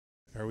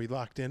Are we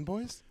locked in,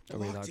 boys? Are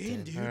we locked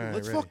in, dude? Right,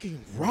 Let's ready.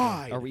 fucking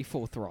ride. Are we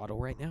full throttle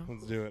right now?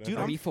 Let's do it. Dude,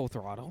 Are we full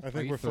throttle? I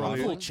think we're I'm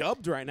fully full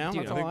chubbed right now.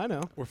 Dude, That's all I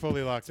know. We're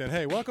fully locked in.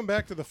 Hey, welcome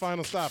back to the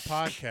Final Stop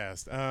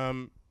podcast.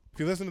 If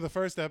you listen to the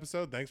first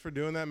episode, thanks for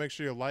doing that. Make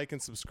sure you like and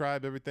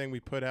subscribe everything we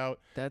put out.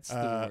 That's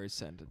the worst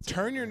sentence.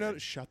 Turn your note.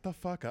 Shut the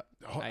fuck up.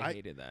 Oh, I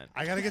hated that.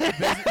 I gotta get the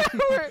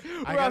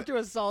business. We're off to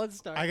a solid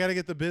start. I gotta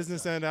get the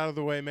business end out of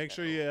the way. Make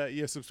sure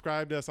you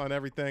subscribe to us on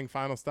everything.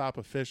 Final Stop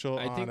official.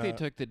 I think they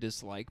took the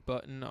dislike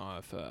button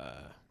off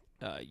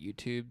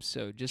YouTube,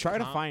 so just Try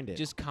to find it.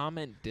 Just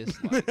comment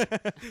dislike.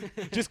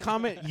 Just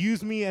comment,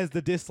 use me as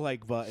the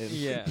dislike button.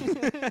 Yeah.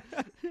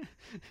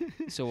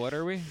 So what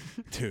are we?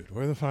 Dude,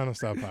 we're the Final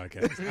Stop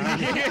podcast.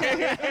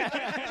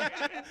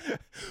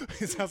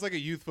 It sounds like a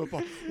youth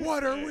football.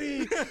 What are we?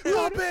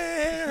 The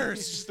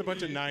Bears! Just a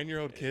bunch of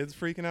 9-year-old kids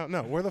freaking out.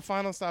 No, we're the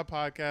Final Stop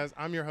podcast.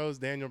 I'm your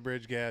host, Daniel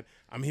Bridgegad.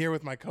 I'm here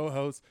with my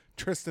co-host,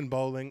 Tristan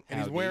Bowling, and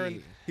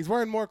he's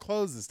wearing more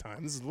clothes this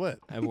time. This is lit.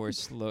 I wore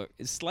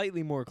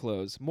slightly more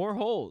clothes, more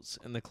holes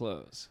in the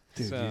clothes.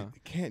 Dude, so,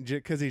 you can't,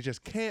 because he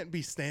just can't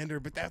be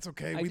standard, but that's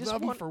okay. We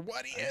love him for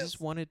what he I is.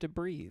 just wanted to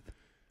breathe.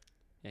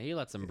 Yeah, he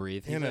lets him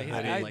breathe. You know,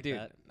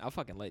 I'll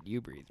fucking let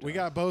you breathe. We dog.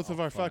 got both of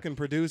our fucking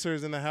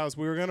producers in the house.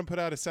 We were going to put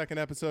out a second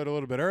episode a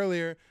little bit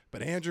earlier,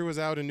 but Andrew was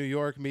out in New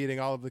York meeting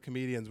all of the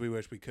comedians we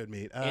wish we could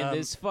meet. And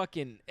this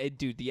fucking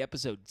dude, the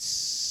episode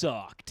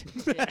sucked.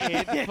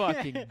 It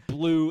fucking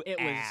blew It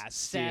was ass,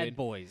 Sad dude.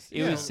 Boys.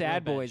 It was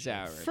Sad real bad Boys shit.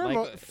 hour. For we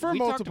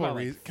multiple talked about,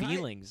 reasons. Can I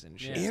feelings and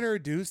shit.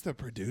 Introduce the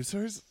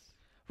producers.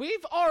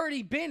 We've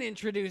already been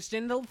introduced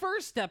in the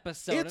first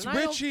episode. It's and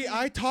Richie.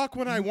 I talk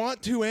when I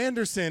want to.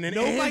 Anderson and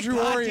Know my Andrew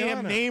goddamn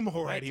Oriana. name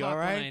already, I talk all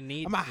when I right?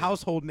 need I'm a to.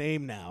 household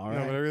name now, all No,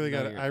 right? but I really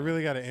got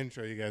you're to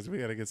intro you guys. We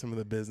got to get some of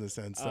the business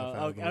end stuff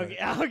out of the way.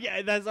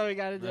 Okay, that's what we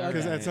gotta do.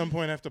 Because Okay. at some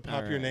point I have to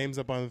pop your Alright. names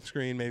up on the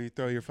screen, maybe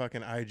throw your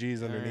fucking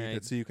IGs underneath Alright.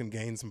 it so you can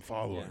gain some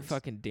followers.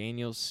 Fucking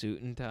Daniel's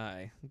suit and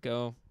tie.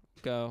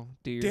 Go,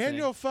 do your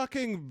Daniel thing.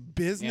 fucking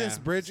business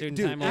Yeah, bridge. suit and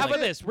Dude, tie, How like- about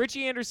this?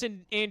 Richie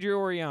Anderson, Andrew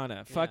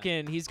Oriana.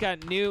 Fucking, he's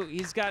got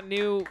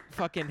new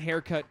fucking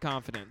haircut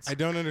confidence. I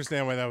don't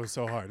understand why that was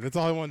so hard. That's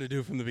all I wanted to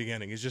do from the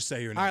beginning is just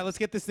say your name. All right, let's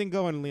get this thing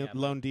going,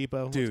 Lone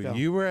Depot. Let's Dude, go.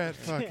 you were at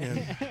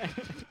fucking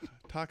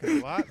talking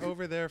a lot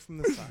over there from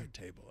the side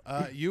table.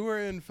 You were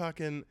in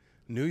fucking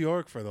New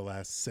York for the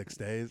last 6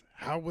 days.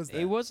 How was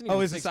that? It wasn't even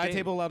Oh, is the 6 side days.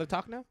 table allowed to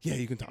talk now? Yeah,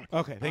 you can talk.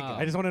 Okay, thank you. Oh.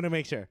 I just wanted to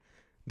make sure.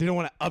 Didn't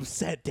want to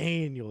upset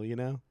Daniel, you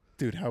know?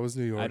 Dude, how was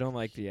New York? I don't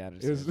like the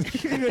attitude. It was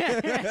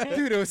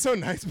Dude, it was so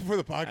nice before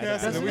the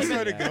podcast, and then we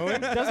started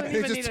going. Doesn't and it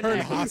even just need a turned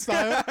name.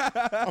 hostile.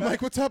 I'm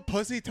like, "What's up,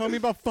 pussy? Tell me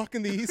about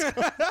fucking the East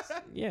Coast."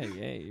 yeah.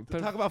 You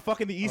put, talk about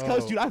fucking the East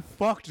Coast, dude. I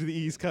fucked the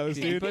East Coast,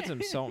 you dude. put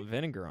some salt and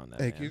vinegar on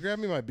that. Hey, man. can you grab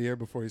me my beer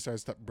before you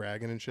start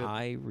bragging and shit?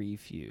 I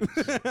refuse.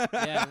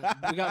 Yeah,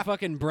 we got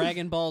fucking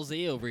Bragging Ball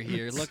Z over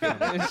here. Look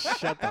at him.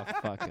 Shut the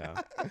fuck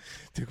up,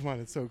 Dude, come on,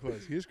 it's so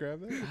close. Can you just grab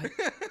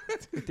that?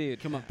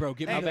 dude. Come on, bro.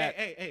 Give me Hey, that.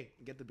 hey,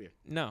 get the beer.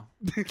 No,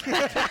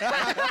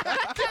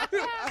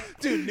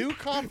 Dude, new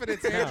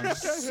confidence Andrew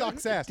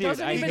sucks ass. dude.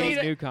 I even need need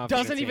a- new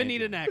confidence. Doesn't even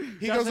need Andrew. a neck.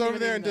 He goes over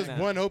there and does that.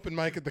 one open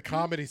mic at the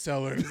Comedy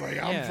Cellar. And he's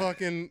like, I'm Yeah.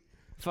 fucking...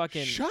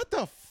 Fucking Shut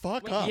the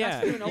fuck up.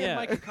 yeah, Doing open yeah.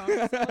 mic at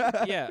Comedy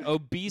Yeah,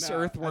 obese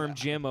earthworm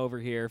Jim over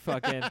here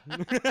fucking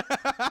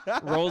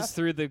rolls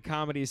through the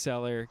Comedy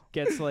Cellar,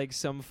 gets like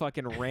some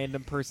fucking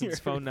random person's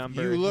phone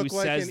number You who look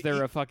like says an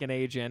they're a fucking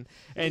agent,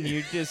 and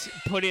you just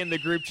put in the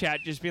group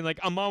chat just being like,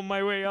 I'm on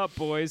my way up,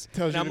 boys.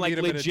 Tells and you I'm to like,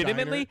 meet him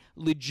in a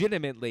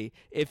legitimately,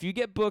 if you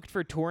get booked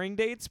for touring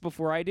dates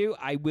before I do,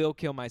 I will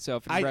kill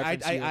myself and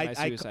reference you in my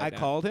suicide I note.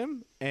 called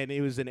him, and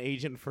it was an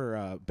agent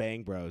for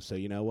Bang Bros. So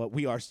you know what?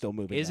 We are still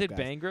moving. Is up, it guys.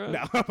 Bang Bros?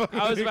 No.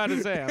 I was about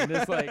to say, I'm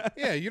just like,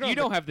 Yeah, you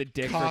don't have the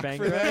dick for cock Bang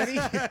for Bros.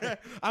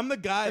 that. I'm the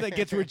guy that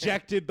gets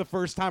rejected the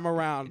first time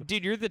around.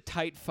 Dude, you're the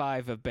tight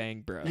 5 of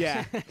Bang Bros.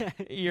 Yeah,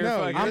 You're No,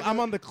 fucking. you're I'm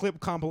on the clip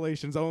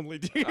compilations only,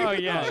 dude. Oh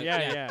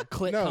yeah.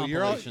 Click No,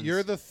 compilations.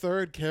 you're the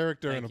third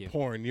character Thank in a you.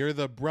 porn. You're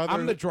the brother.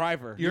 I'm the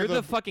driver. You're the-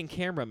 the fucking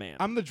cameraman.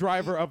 I'm the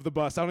driver of the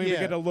bus. I don't even Yeah.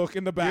 get a look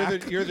in the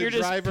back. You're the You're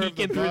just driver of the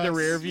peeking through the bus.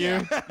 rear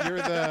view.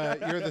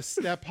 You're the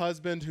step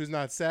husband who's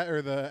not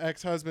or the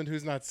ex husband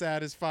who's not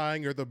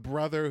satisfying. You're the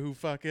brother who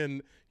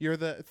fucking. You're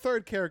the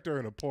third character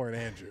in a porn,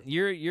 Andrew.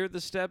 You're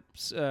the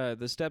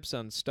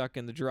stepson stuck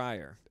in the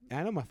dryer.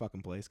 I know my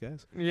fucking place,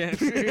 guys. Yeah.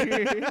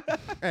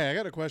 Hey, I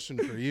got a question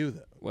for you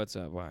though. What's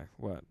up? Why?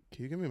 What?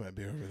 Can you give me my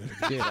beer over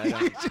there? Dude, I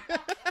don't.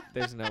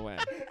 There's no way.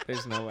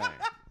 There's no way.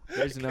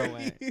 There's no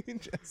way.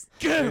 Just,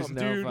 There's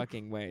no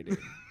fucking way, dude.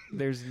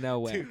 There's no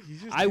way. Dude, you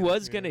just I can't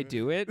was do gonna it.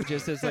 do it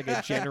just as like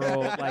a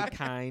general, like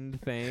kind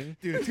thing.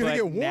 Dude, it's gonna But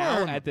get warm.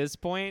 now, at this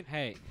point.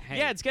 Hey.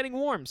 Yeah, it's getting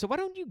warm. So why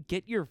don't you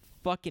get your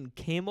fucking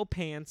camel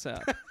pants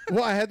up?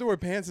 Well, I had to wear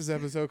pants this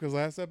episode because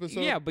last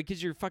episode. Yeah,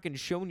 because you're fucking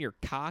showing your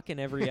cock in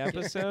every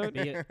episode.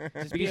 Just be a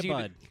Because you-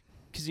 bud.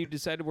 because you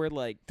decided to wear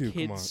like Dude,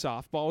 come kids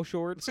on. softball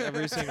shorts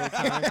every single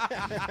time.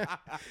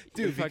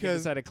 Dude, you fucking because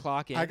decided to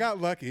clock in. I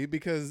got lucky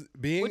because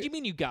being What do you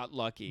mean you got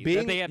lucky? Being,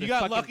 That they had you to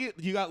got fucking- lucky.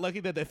 You got lucky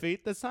that they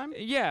fate this time.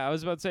 Yeah, I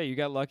was about to say you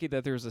got lucky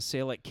that there was a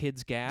sale at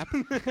Kids Gap.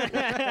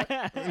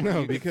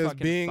 no, You because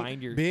fucking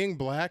find your- being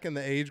black in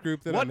the age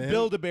group that What I'm in.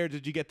 Build-A-Bear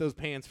did you get those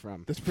pants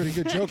from? That's a pretty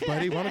good joke,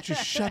 buddy. Why don't you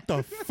shut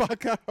the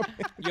fuck up?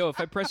 Yo, if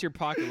I press your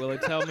pocket, will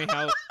it tell me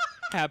how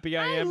happy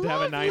I am to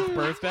have a 9th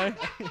birthday?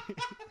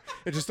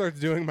 It just starts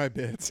doing my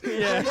bits.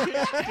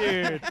 Yeah,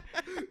 dude.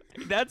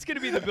 That's gonna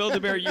be the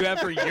Build-A-Bear you have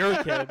for your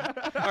kid.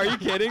 Are you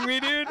kidding me,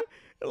 dude?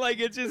 Like,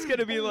 it's just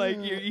gonna be like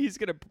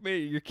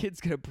your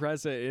kid's gonna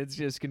press it. It's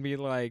just gonna be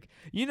like,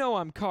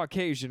 I'm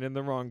Caucasian in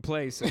the wrong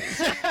places.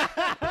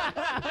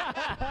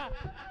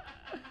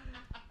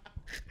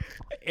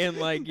 And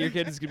like your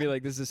kid is gonna be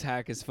like, this is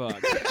hack as fuck.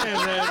 And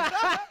then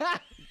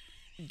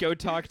go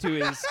talk to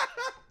his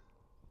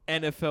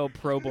NFL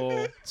Pro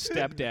Bowl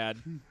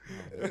stepdad.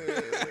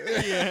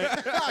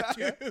 Yeah.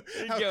 Dude,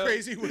 how Go-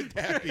 crazy would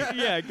that be?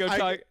 Yeah,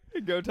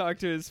 go talk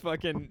to his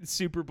fucking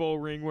Super Bowl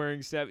ring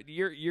wearing step.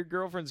 Your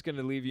girlfriend's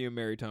gonna leave you and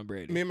marry Tom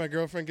Brady. Me and my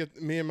girlfriend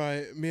me and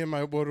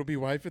my what'll be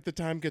wife at the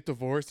time get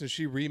divorced, and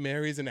she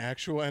remarries an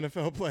actual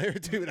NFL player.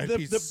 Dude, I'd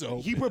be so.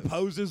 He pissed.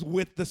 proposes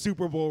with the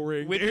Super Bowl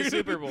ring. With the dude.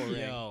 Super Bowl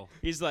ring. Yo.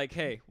 He's like,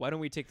 hey, why don't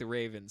we take the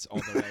Ravens all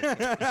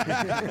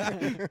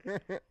the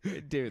way?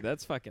 Dude,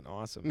 that's fucking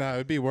awesome. No,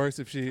 it'd be worse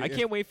if she. I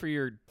can't wait for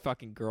your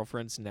fucking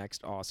girlfriend's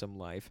next awesome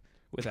life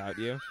without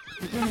you.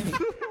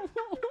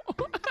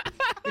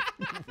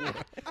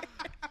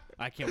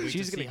 I can't wait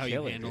She's to see gonna how you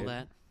kill it, handle dude.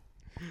 that.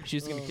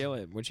 She's gonna kill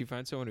it when she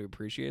finds someone who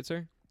appreciates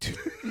her. Why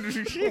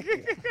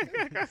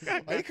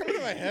are you coming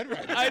to my head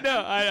right now? I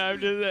know.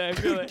 I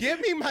feel like, Give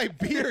me my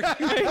beer.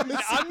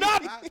 I'm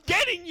not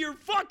getting your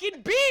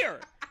fucking beer.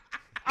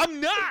 I'm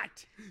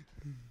not.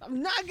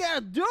 I'm not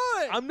gonna do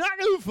it. I'm not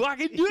gonna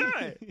fucking do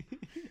it.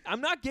 I'm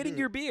not getting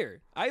your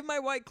beer. I have my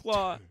White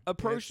Claw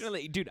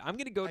appropriately. Dude, I'm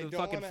gonna go I to the don't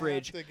fucking wanna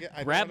fridge, have to get- I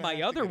don't grab wanna my have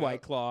to other get White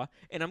up. Claw,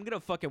 and I'm gonna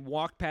fucking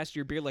walk past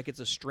your beer like it's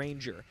a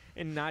stranger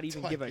and not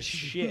even give a Like-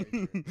 shit,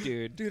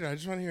 dude. Dude, I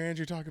just want to hear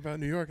Andrew talk about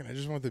New York, and I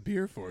just want the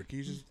beer fork. Can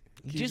you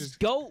Just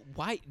go.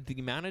 Why the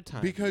amount of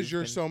time? because you've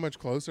you're been- so much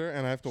closer,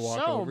 and I have to walk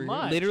So over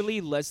much. you. literally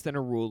less than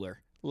a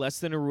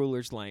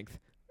ruler's length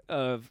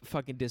of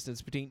fucking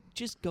distance between.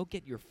 Just go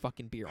get your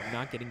fucking beer. I'm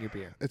not getting your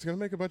beer. It's gonna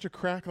make a bunch of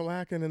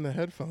crack-a-lacking in the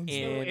headphones. though.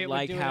 And it would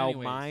like do it how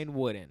anyways. mine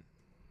wouldn't.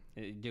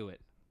 Do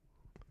it.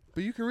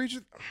 But you can reach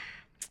it.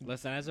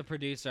 Listen, as a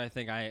producer, I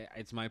think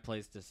it's my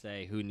place to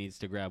say who needs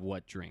to grab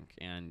what drink,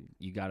 and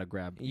you gotta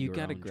grab. You your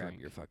gotta own grab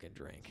drink. your fucking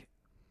drink.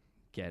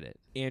 Get it.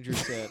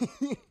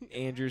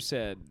 Andrew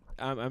said,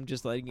 I'm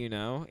just letting you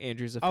know.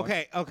 Andrew's a fuck-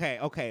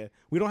 Okay.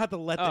 We don't have to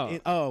let Oh. the.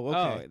 Okay.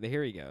 Oh,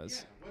 here he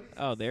goes.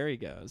 Oh, there he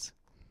goes.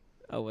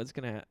 Oh, what's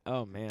gonna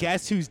oh man.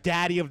 Guess who's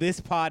daddy of this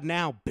pod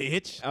now,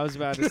 bitch? I was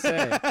about to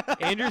say.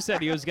 Andrew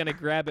said he was gonna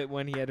grab it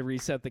when he had to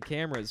reset the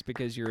cameras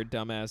because you're a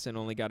dumbass and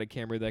only got a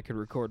camera that could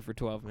record for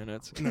 12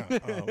 minutes. No,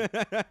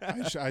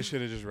 I should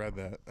have just read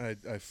that.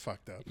 I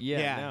fucked up.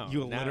 Yeah, no,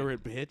 you now-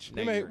 illiterate bitch.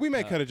 now We may you're-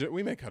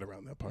 we may cut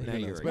around that part. now Who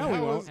you're knows? a But No, we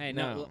how won't. was- Hey,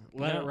 No,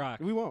 let no. it rock.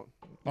 We won't.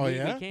 Oh we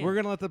yeah. can't. We're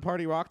gonna let the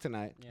party rock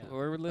tonight. Yeah.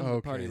 We're living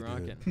the party Okay,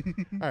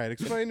 rocking. All right,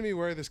 explain to me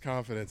where this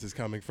confidence is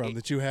coming from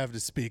that you have to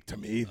speak to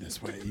me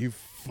this way. You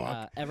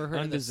fuck. Ever heard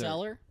of the Undeserved.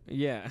 cellar?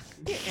 Yeah,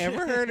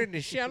 Ever heard of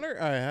the shelter?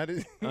 All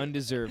right,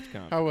 undeserved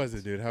confidence. how was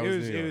it, dude? How was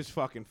New It York? was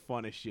fucking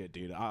fun as shit,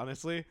 dude.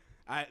 Honestly,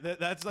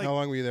 that's like How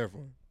long were you there for?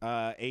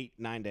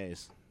 8-9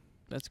 days.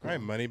 That's All cool.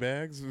 right, money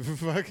bags.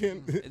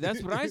 Fucking.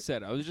 That's what I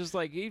said. I was just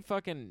like, he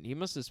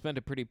must have spent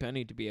a pretty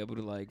penny to be able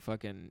to like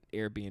fucking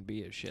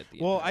Airbnb his shit.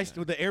 Well, entire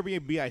time. the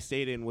Airbnb I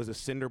stayed in was a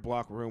cinder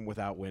block room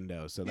without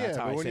windows, so that's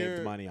Yeah, how but I when saved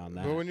you're- money on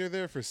that. But when you're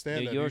there for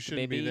stand up, you York,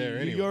 shouldn't baby. be there New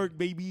anyway. York,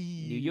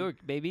 baby. New York,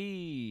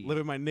 baby.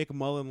 Living my Nick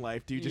Mullen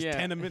life, dude. Just Yeah.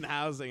 tenement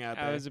housing out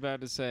there. I was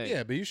about to say.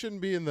 Yeah, but you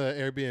shouldn't be in the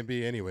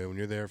Airbnb anyway when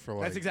you're there for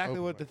like. That's exactly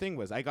open what the mic. thing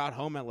was. I got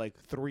home at like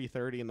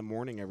 3:30 in the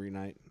morning every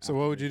night. So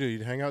what would you do?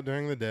 You'd hang out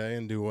during the day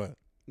and do what?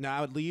 No,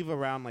 I would leave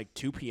around like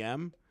 2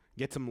 p.m.,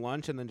 get some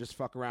lunch, and then just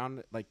fuck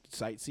around, like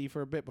sightsee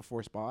for a bit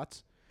before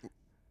spots.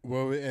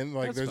 Well, and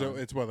like That's there's fun.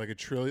 it's what like a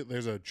trillion.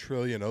 There's a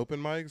trillion open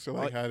mics. So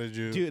like, Oh, how did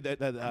you? Dude,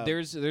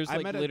 There's I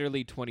like met a-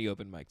 literally 20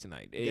 open mic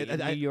tonight. Yeah, In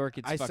New York,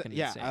 it's I fucking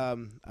yeah,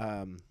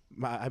 insane.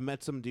 I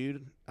met some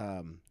dude.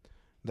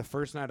 The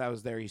first night I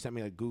was there, he sent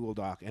me a Google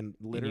Doc, and And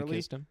you literally,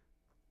 kissed him?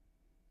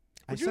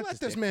 I Would you sucked let his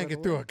this dick, man by get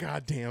the through way. a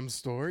goddamn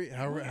story?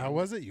 How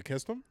was it? You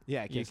kissed him?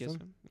 Yeah, I You kissed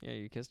him. Yeah,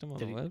 you kissed him on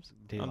Did the he- lips?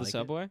 did he On the like it?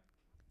 subway?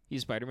 You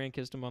Spider-Man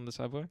kissed him on the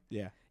subway?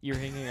 Yeah, You're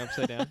hanging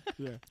upside down?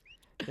 yeah.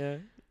 Yeah.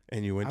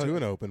 And you went I to was-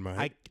 an open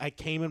mic. I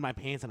came in my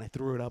pants and I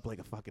threw it up like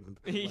a fucking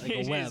like a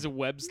He's a web.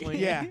 web sling.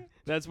 Yeah.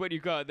 That's what you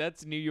call it.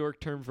 That's New York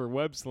term for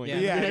web sling. Yeah.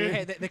 Yeah.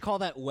 Hey, they call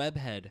that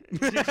webhead.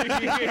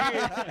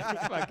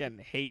 I fucking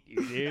hate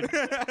you, dude.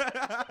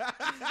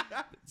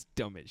 It's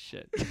dumb as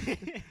shit.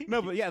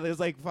 No, but yeah, there's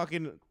like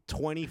fucking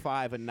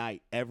 25 a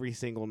night every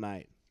single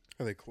night.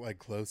 Are they like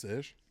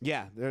close-ish?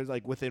 Yeah, there's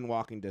like within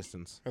walking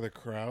distance. Are the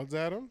crowds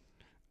at them?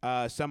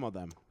 Some of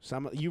them.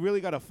 You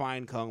really got to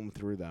fine comb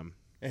through them.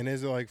 And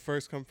is it like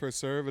first come first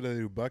serve, or do they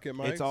do bucket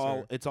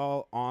mics? It's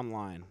all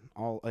online.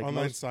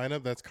 Online sign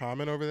up. That's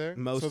common over there.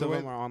 Most of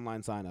them are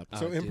online sign up.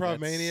 So Improv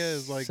Mania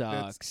is like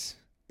sucks.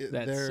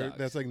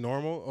 That's like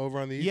normal over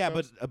on the East yeah,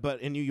 Coast?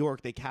 but in New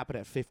York they cap it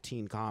at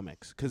 15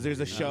 comics because there's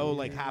a show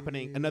like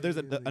happening, and there's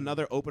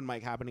another open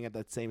mic happening at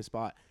that same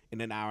spot in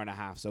an hour and a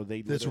half. So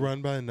that's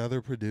run by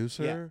another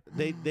producer.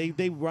 Yeah,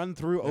 they run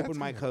through That's open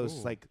mic kinda hosts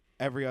cool. like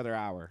every other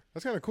hour.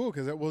 That's kind of cool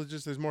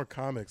because there's more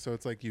comics, so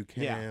it's like you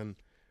can.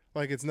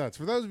 Like, it's nuts.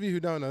 For those of you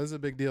who don't know, this is a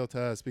big deal to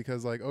us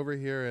because, like, over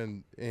here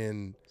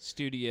in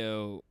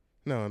Studio.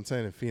 No, I'm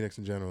saying in Phoenix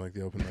in general, like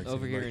the open mic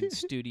Over scene, here like, in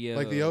Studio.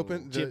 like the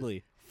open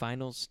Ghibli.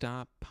 Final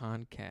Stop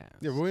Podcast.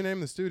 Yeah, what do we name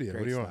the studio?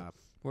 Great What do you stop.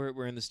 want?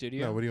 We're in the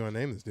studio. No, what do you want to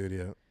name the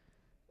studio?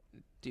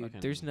 Dude,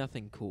 Fucking- there's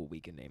nothing cool we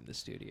can name the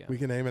studio. We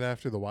can name it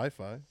after the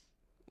Wi-Fi.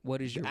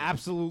 What is your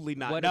Absolutely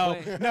not. What- no,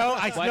 what- no.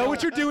 I why know don't-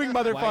 what you're doing,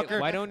 motherfucker.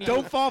 why don't you-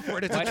 Don't fall for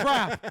it. It's a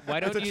trap. Why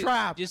don't It's a you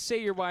trap. just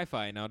say your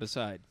Wi-Fi and I'll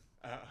decide?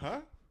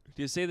 Huh?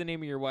 Just say the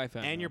name of your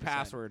Wi-Fi And your I'll decide.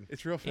 password.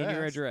 It's real fast. And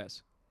your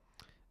address.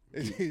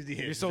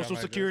 Your social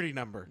security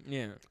number.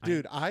 Yeah.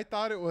 Dude, I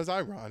thought it was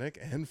ironic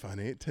and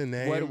funny to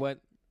name.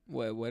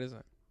 What is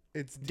it?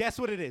 It's Guess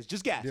what it is.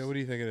 Just guess. yeah. What do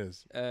you think it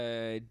is?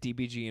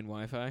 DBG and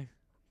Wi-Fi.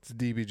 It's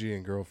DBG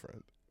and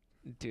girlfriend.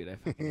 Dude, I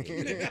fucking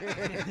hate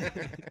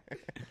it.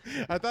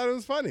 I thought it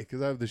was funny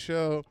because I have the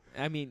show.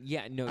 I mean,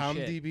 yeah, no I'm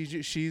shit.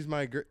 DBG. She's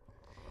my girl.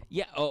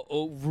 Yeah.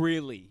 Oh,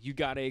 really? You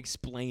gotta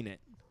explain it.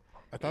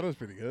 I thought it was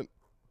pretty good.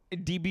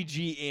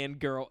 DBG and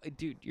girl,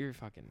 dude, you're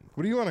fucking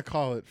What do you want to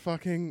call it?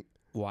 Fucking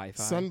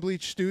Wi-Fi.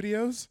 Sunbleach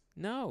Studios?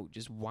 No,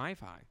 just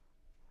Wi-Fi.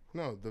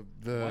 No,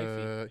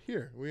 the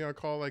here we gonna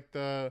call like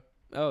the.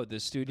 Oh, the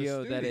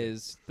studio that studio.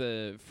 is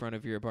the front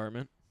of your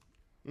apartment.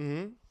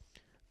 Mm-hmm.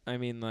 I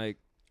mean, like,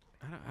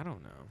 I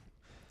don't know.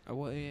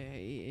 Well,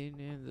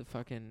 the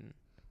fucking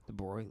the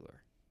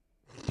broiler.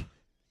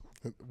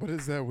 What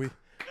is that? What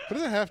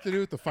does it have to do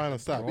with the final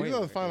stop? Even though the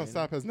Broiler, final dude.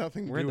 stop has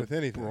nothing to We're do in the with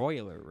anything.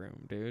 broiler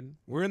room, dude.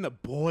 We're in the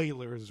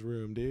boilers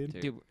room, dude.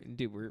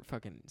 Dude, we're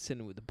fucking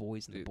sitting with the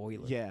boys in the Dude.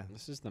 boiler. Yeah.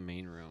 This is the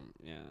main room.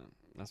 Yeah,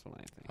 that's what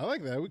I think. I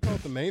like that. We call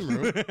it the main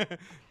room.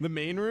 The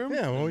main room?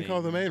 Yeah, what we main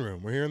call the room. main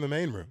room. We're here in the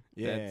main room.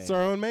 Yeah. It's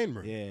our own main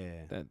room.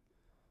 Yeah.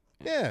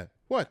 Yeah.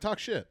 What? Talk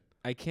shit.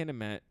 I can't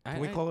imagine. Can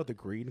we call it the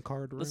green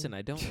card room? Listen,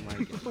 I don't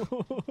like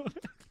it.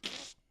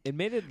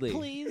 Admittedly,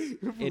 Please.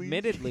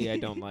 admittedly, I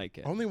don't like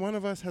it. Only one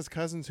of us has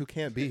cousins who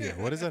can't be here.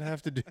 What does that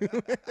have to do?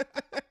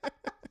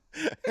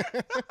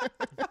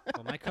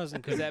 Well, my cousin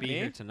Is couldn't that be me?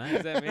 here Is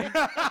tonight. that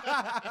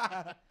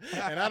me?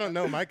 And I don't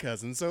know my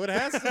cousin, so it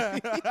has to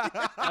be.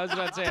 I was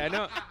about to say, I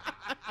know.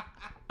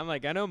 I'm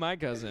like, I know my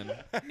cousin,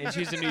 and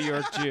she's a New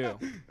York Jew.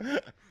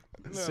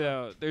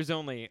 So there's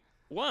only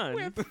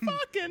one.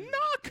 Fucking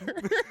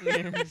knocker.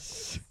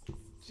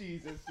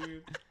 Jesus,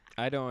 dude.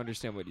 I don't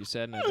understand what you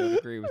said, and I don't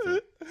agree with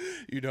it.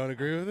 You don't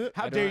agree with it?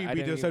 How I dare don't- you I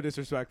be don't so even-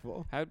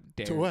 disrespectful? How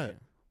dare To what? you?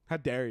 How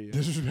dare you?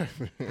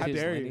 Disrespectful. How His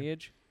dare you?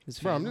 lineage? His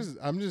Bro, I'm family?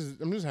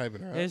 just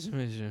hyping her up. His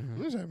I'm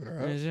just hyping her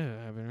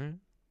up.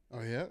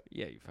 Oh yeah.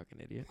 Yeah, you fucking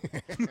idiot.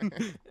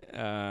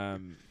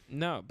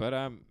 No,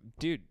 but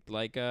dude,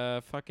 like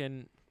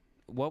fucking,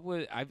 what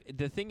was I?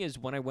 The thing is,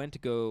 when I went to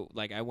go,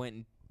 like, I went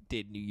and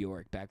did New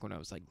York back when I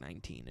was like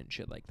 19 and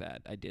shit like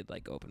that. I did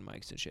like open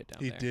mics and shit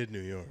down He there. did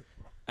New York.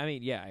 I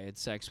mean, yeah, I had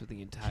sex with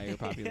the entire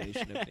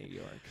population of New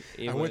York.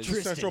 It I went to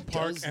was- Central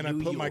Park does and I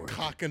New put my York.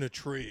 cock in a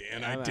tree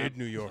and I I'm- did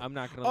New York. I'm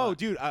not gonna. Oh, lie.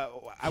 dude, I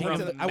From went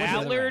to the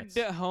Mallard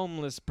to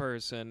homeless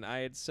person, I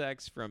had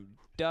sex from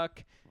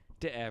duck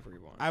to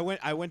everyone. I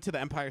went to the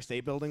Empire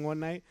State Building one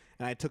night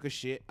and I took a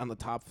shit on the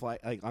top flight,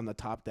 like on the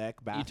top deck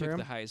You bathroom. took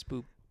the highest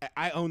poop.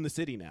 I own the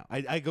city now.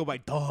 I go by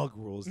dog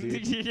rules,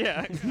 dude.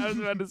 Yeah, I was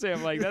about to say,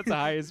 I'm like, that's the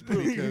highest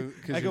poop.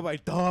 I go by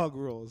dog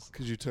rules.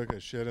 Because you took a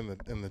shit in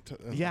the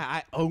Yeah,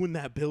 I own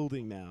that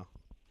building now.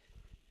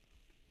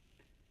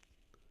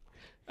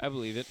 I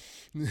believe it.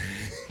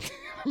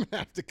 I'm gonna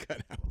have to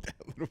cut out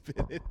that little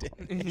bit.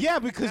 Dan. Yeah,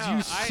 because No, you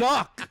I-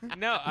 suck.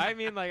 No, I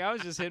mean, like, I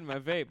was just hitting my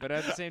vape, but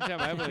at the same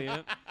time, I believe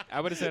it. I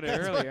would have said it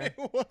That's earlier.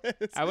 what it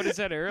was. I would have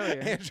said it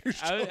earlier.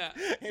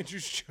 Andrew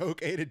Choke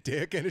ate a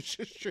dick and it's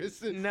just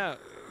Tristan. No.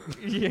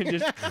 Yeah,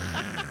 just.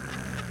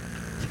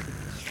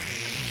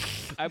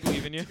 I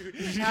believe in you.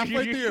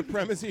 Halfway through your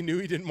premise, he knew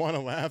he didn't want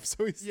to laugh,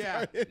 so he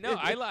Yeah. started. No,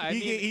 I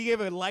mean, He gave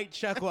a light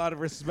chuckle out of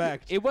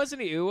respect. it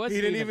wasn't. It wasn't.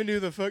 He didn't even do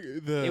the fuck.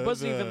 It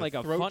wasn't even like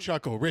a throat fun-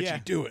 chuckle. Richie, Yeah.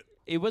 do it.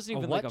 It wasn't A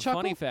even what like a chuckle?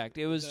 funny fact.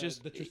 It was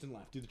just. the Tristan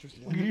laugh. Do the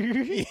Tristan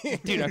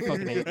laugh. Dude, I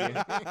fucking hate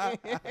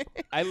you.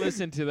 I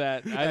listened to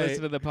that. I Hey,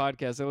 listened to the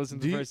podcast. I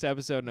listened to do the you- first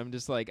episode, and I'm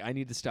just like, I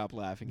need to stop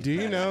laughing. Do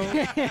you know?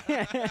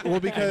 I Well,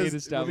 need because to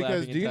stop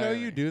because laughing do you know entirely.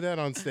 you do that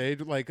on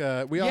stage? Like we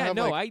all Yeah, have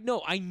no, like,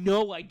 I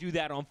know I do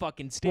that on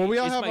fucking stage. well, we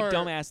all it's have my our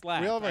dumbass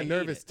laugh. We all have I our hate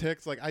nervous it.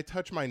 ticks. Like I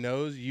touch my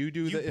nose, you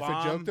do You the. If a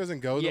bomb. joke doesn't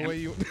go Yeah. the way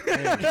you,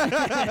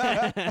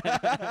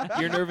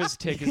 Your nervous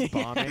tick is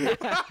bombing.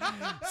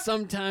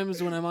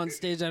 Sometimes when I'm on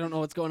stage, I don't know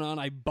what's going on.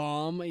 I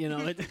bomb. You know,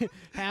 it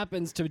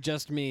happens to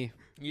just me.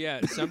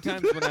 Yeah,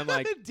 sometimes when I'm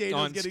like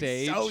Daniel's on getting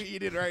stage, so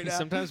heated right now.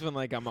 sometimes when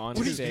like I'm on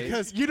Because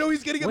stage, You know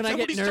he's getting When I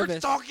upset get when he nervous.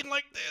 starts talking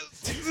like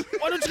this.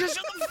 Why don't you shut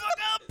the fuck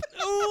up?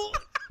 Oh,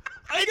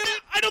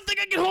 I don't think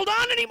I can hold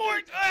on anymore.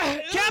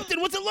 Captain,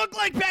 what's it look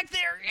like back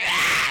there?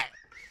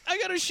 I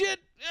gotta shit.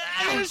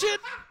 I gotta shit.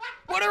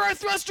 What are our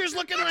thrusters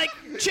looking like?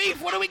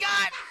 Chief, what do we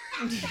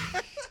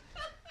got?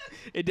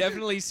 it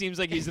definitely seems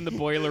like he's in the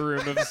boiler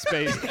room of a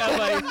space,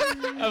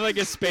 of like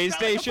a space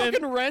station.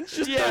 Fucking wrench.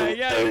 Just Yeah,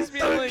 just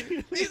being like,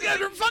 These guys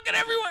are fucking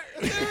everywhere.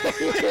 They're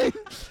everywhere.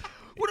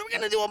 What are we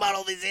gonna do about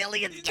all these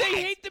aliens?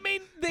 they hit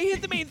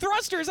the main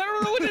thrusters. I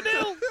don't know what to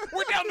do.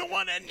 We're down to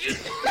one engine.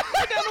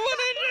 We're down to one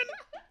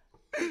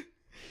engine.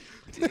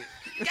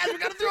 Guys, we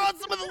gotta throw out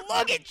some of the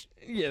luggage.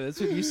 Yeah, that's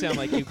what you sound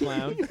like, you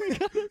clown.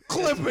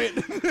 Clip it.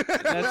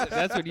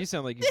 That's what you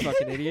sound like, you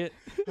fucking idiot.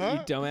 Huh?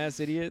 You dumbass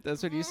idiot.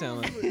 That's what you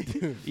sound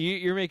like.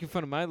 You're making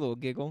fun of my little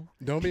giggle.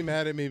 Don't be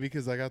mad at me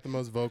because I got the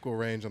most vocal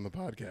range on the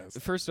podcast.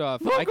 First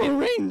off, I Vocal can.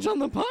 range on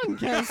the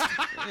podcast.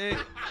 Eh,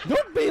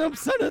 Don't be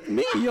upset at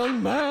me,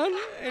 young man.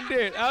 and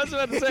dude, I was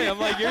about to say, I'm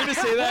like, you're gonna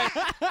say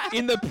that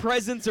in the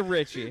presence of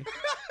Richie.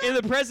 In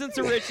the presence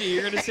of Richie,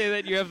 you're gonna say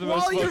that you have the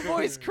most While your vocal.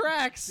 voice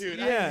cracks. Dude,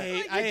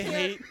 Yeah. I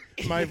hate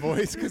my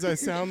voice because I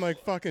sound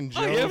like fucking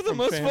Joe I have the from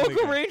most Family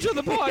vocal Guy. range on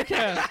the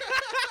podcast.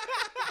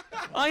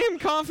 I am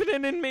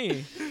confident in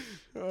me.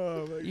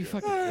 Oh my You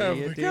fucking Oh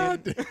idiot, my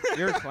dude. God.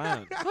 You're a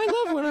clown.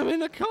 I love when I'm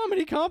in a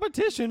comedy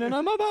competition and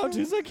I'm about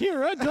to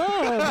secure a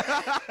dub.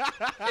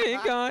 Hey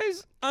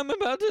guys, I'm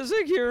about to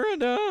secure a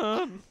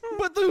dub.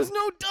 But there's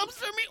no dubs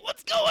for me.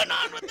 What's going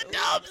on with the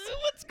dubs?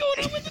 What's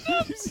going on with the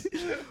dubs?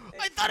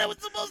 I thought I was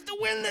supposed to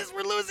win this.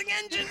 We're losing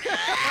engine.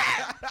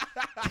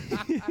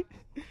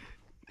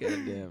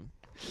 Goddamn.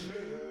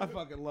 I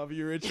fucking love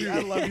you, Richie.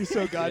 I love you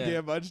so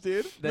goddamn much,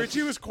 dude.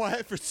 Richie was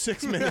quiet for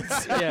 6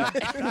 minutes.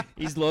 Yeah,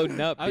 he's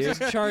loading up, I was dude.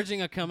 just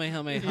charging a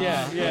Kamehameha.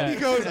 Yeah. He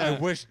goes, I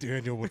wish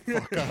Daniel would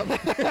fuck up.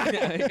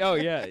 Oh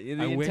yeah,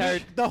 the wish. entire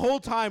The whole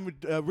time,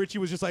 Richie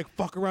was just like,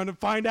 "Fuck around and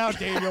find out,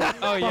 Daniel. Oh,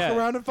 Fuck yeah.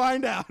 around and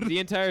find out." the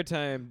entire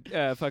time,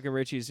 fucking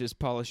Richie's just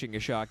polishing a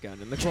shotgun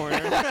in the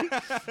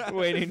corner,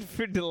 waiting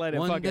to let it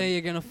One fucking. day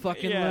you're gonna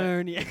fucking Yeah.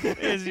 learn. Yeah.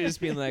 It's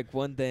just being like,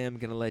 one day I'm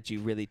gonna let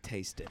you really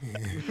taste it,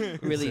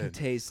 really said-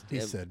 taste. He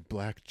it. said,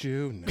 black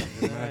Jew? No.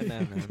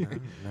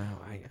 No.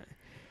 I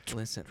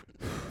listen.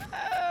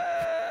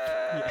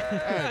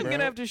 Alright, I'm bro.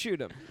 gonna have to shoot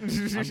him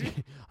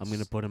I'm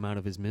gonna put him out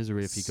of his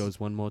misery if he goes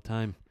one more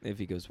time. if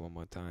he goes one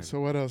more time. So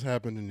what else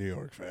happened in New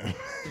York, fam?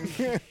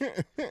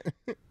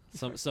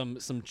 Some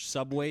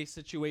subway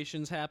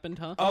situations happened,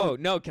 huh? Oh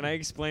no! Can I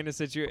explain a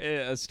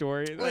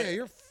story? Oh, yeah,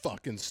 you're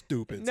fucking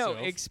stupid. No,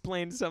 self.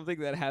 explain something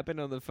that happened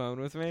on the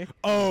phone with me.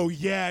 Oh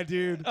yeah,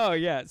 dude. Oh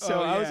yeah. So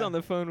Oh, I was yeah. on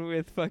the phone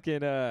with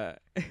fucking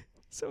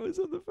so I was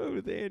on the phone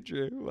with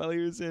Andrew while he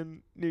was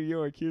in New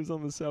York. He was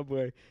on the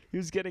subway. He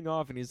was getting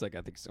off and he's like,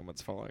 I think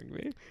someone's following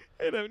me.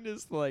 And I'm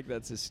just like,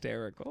 that's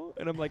hysterical.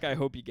 And I'm like, I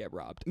hope you get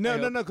robbed. No, I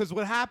no, hope- no. Because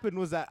what happened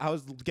was that I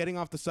was getting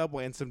off the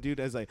subway and some dude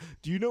was like,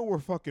 "Do you know where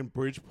fucking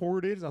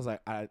Bridgeport is?" I was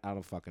like, "I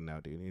don't fucking know,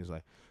 dude." And he was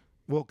like,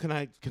 "Well, can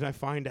I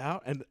find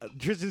out?" And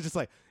Tristan's just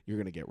like, "You're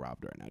gonna get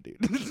robbed right now,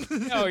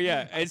 dude." Oh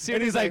yeah. As soon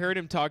And as he's I like- heard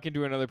him talking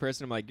to another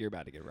person, I'm like, you're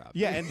about to get robbed.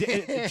 Yeah, and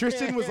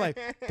Tristan was like,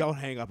 "Don't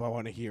hang up. I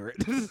want to hear it."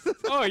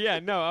 Oh yeah,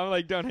 no, I'm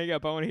like, don't hang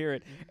up, I want to hear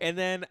it. And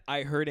then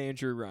I heard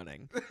Andrew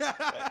running,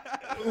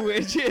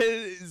 which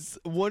is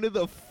one of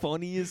the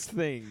funniest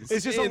things.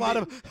 It's just a lot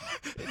of.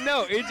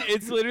 no,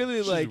 it's literally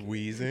Just like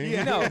wheezing.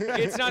 Yeah. no,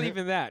 it's not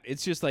even that.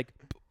 It's just like.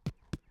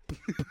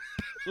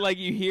 Like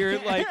you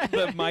hear like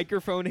the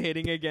microphone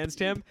hitting against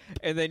him,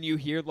 and then you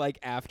hear like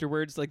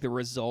afterwards like the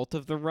result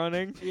of the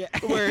running,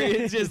 where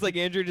it's just like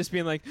Andrew just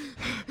being like,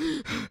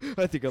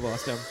 I think I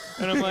lost him,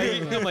 and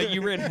I'm like,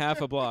 you ran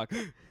half a block.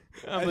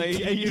 I'm like,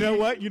 And you know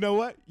what? You know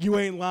what? You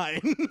ain't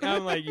lying.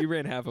 I'm like, you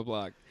ran half a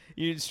block.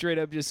 You straight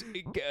up just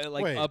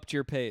like Wait, upped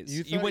your pace.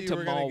 You, You thought went you to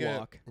were gonna mall get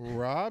walk.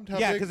 robbed? How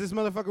Yeah, big? because this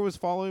motherfucker was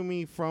following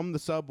me from the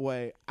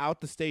subway out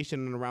the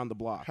station and around the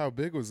block. How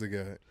big was the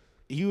guy?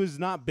 He was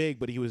not big,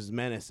 but he was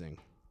menacing.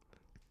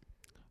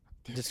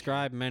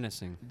 Describe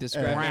menacing.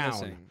 Describe Brown.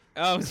 menacing.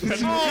 Oh,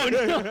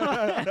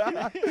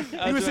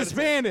 He was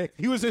Hispanic.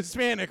 He was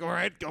Hispanic. All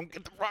right, don't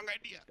get the wrong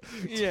idea.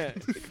 Yeah.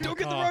 Don't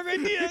get the wrong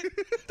idea.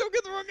 Don't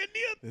get the wrong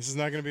idea. This is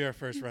not going to be our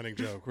first running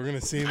joke. We're going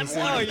to see him.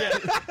 Oh yeah.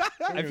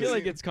 I feel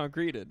like it's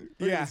concreted.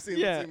 Yeah.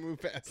 Yeah.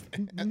 Move past.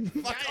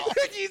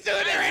 He's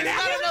doing it right now.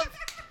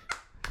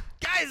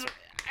 Guys,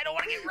 I don't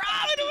want to get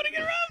robbed. I don't want to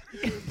get robbed.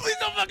 Please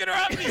don't fucking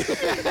rob me.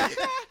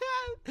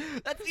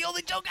 That's the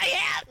only joke I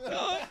have.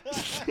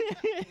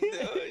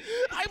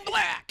 I'm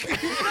black.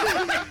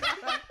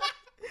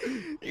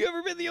 You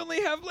ever been the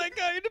only half black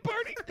guy in a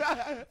party?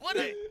 What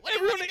do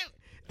Everyone, you do?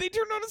 they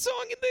turn on a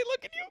song and they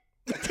look at you.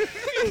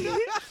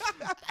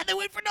 And they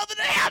wait for nothing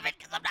to happen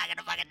because I'm not going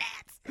to fucking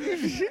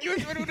dance. You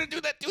expect me to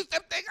do that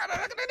two-step thing? I'm not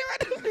going to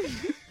do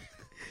it.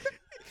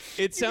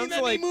 It sounds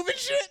like moving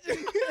shit.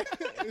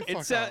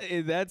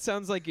 that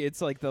sounds like it's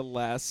like the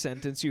last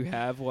sentence you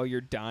have while you're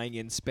dying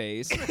in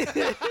space.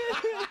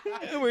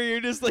 Where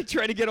you're just like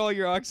trying to get all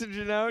your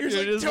oxygen out. You're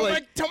just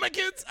like, tell my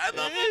kids I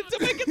love them. tell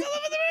my kids I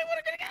love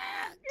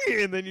them.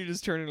 And then you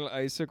just turn into an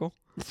icicle.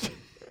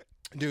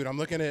 Dude, I'm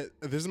looking at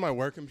this is my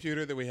work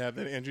computer that we have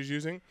that Andrew's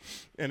using,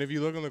 and if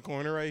you look on the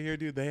corner right here,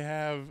 dude, they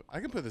have.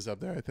 I can put this up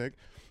there. I think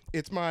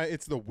it's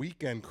the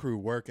weekend crew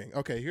working.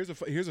 Okay, here's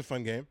a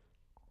fun game.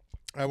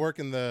 I work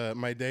in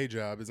my day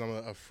job is I'm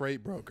a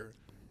freight broker.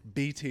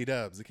 BT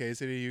Dubs. In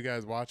case any of you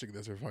guys watching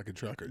this are fucking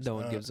truckers. No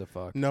one gives a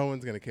fuck. No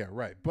one's gonna care,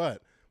 right?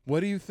 But what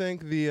do you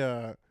think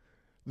the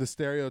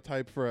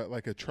stereotype for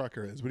a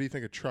trucker is? What do you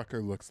think a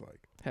trucker looks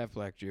like? Half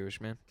black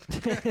Jewish man.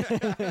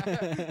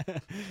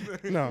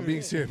 No, I'm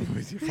being serious.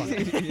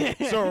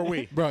 So are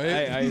we, bro. I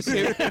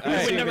assume,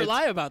 I would never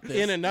lie about this.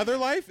 In another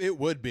life, it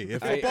would be.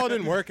 If football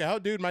didn't work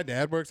out, dude, my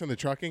dad works in the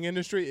trucking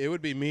industry. It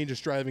would be me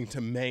just driving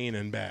to Maine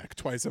and back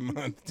twice a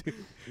month,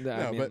 dude.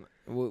 I mean,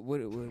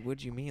 what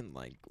do you mean?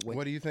 Like,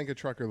 What do you think a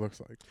trucker looks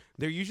like?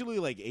 They're usually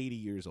like 80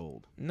 years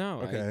old.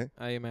 No, Okay.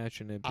 I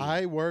imagine it.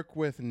 I work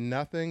with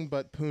nothing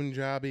but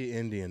Punjabi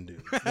Indian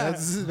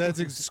dudes. That's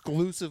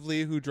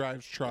exclusively who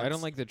drives trucks. I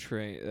don't like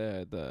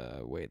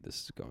the way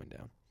this is going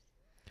down.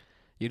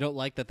 You don't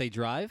like that they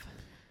drive?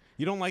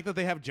 You don't like that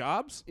they have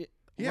jobs?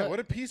 Yeah, what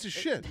a piece of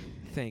shit,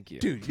 Thank you,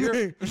 dude.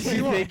 You're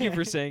Thank you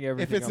for saying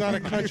everything. if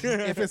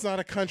it's not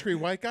a country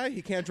white guy,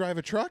 he can't drive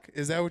a truck.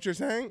 Is that what you're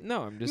saying?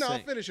 No, I'm just No,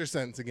 saying. finish your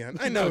sentence again.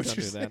 I know No, what don't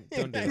you're do saying.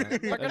 that. Don't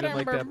do that. I didn't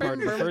like that part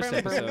in the first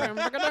episode.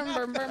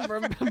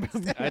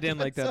 I didn't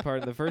like that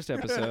part in the first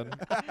episode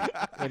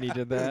when you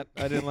did that.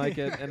 I didn't like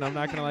it, and I'm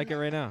not gonna like it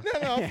right now.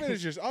 No, I'll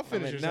finish your sentence.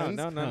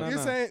 No.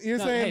 You're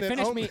No, saying hey,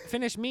 that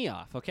finish me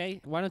off, okay?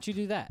 Why don't you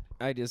do that?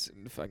 I just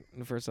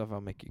first off, I'll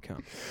make you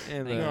come.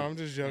 And No, I'm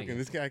just joking. you.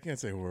 This guy, I can't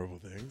say horrible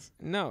things.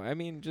 no, I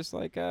mean just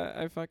like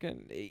I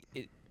fucking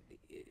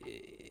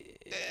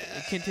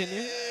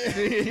continue.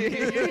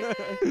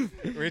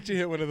 Richie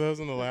hit one of those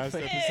in the last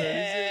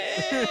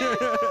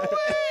episode.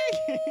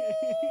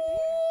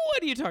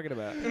 What are you talking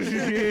about?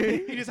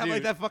 You just have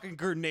like that fucking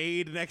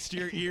grenade next to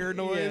your ear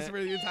noise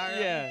for the entire.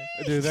 Yeah,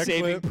 Dude, that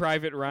Saving clip,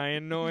 Private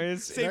Ryan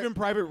noise. Saving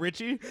Private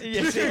Richie.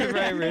 Yeah, Saving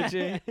Private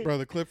Richie. bro.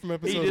 The clip from He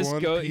episode just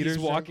one. he's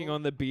walking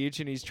on the beach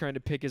and he's trying to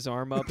pick his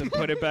arm up and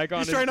put it back on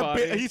He's his trying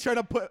body. he's trying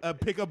to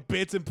pick up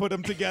bits and put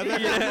them together.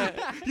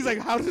 Yeah. He's like,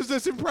 how does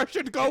this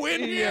impression go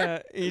in here?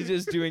 Yeah, he's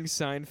just doing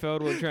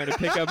Seinfeld while trying to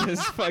pick up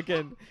his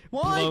fucking.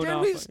 Why blown did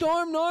off- we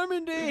storm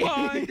Normandy?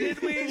 Why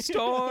did we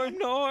storm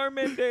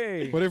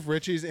Normandy? What if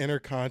Richie's inner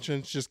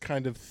conscience just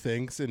kind of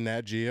thinks in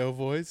Nat Geo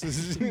voice?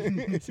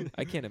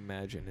 I can't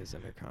imagine his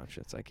inner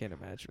conscience. I can't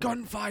imagine. it.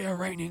 Gunfire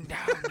raining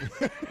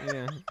down.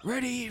 Yeah.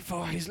 Ready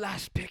for his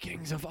last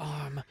pickings of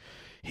arm.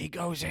 He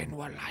goes in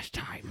one last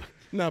time.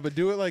 No, but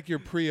do it like you're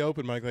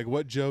pre-open mic. Like,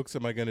 what jokes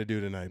am I gonna do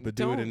tonight? But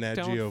do it in Nat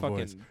Geo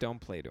voice. Don't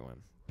play to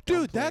him. Dude,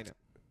 Don't play that's to-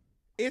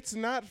 it's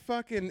not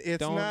fucking. It's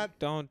don't not.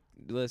 don't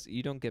listen.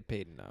 You don't get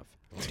paid enough.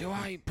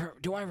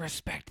 Do I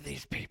respect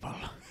these people?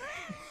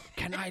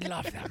 Can I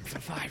love them for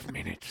 5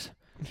 minutes?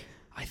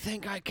 I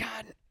think I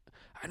can,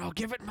 and I'll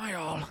give it my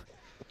all.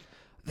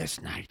 This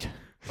night.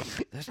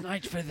 This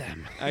night's for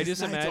them. I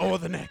just imagine. Oh,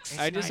 the next.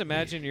 I just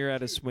imagine you're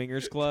at a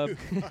swingers club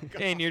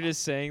and you're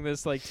just saying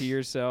this like to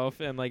yourself,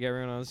 and like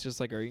everyone else just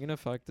like, are you gonna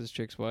fuck this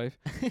chick's wife?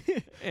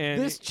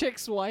 And This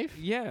chick's wife?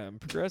 yeah, I'm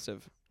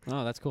progressive.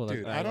 Oh, that's cool.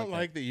 Dude, I don't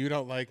like that you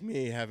don't like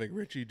me having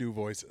Richie do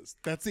voices.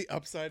 That's the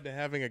upside to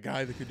having a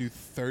guy that could do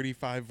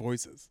 35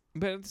 voices.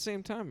 But at the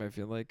same time, I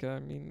feel like I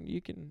mean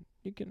you can.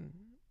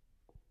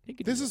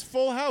 This is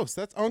Full House.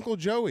 That's Uncle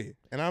Joey,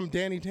 and I'm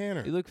Danny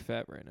Tanner. You look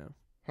fat right now.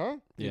 Huh?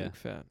 You Yeah. look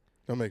fat.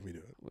 Don't make me do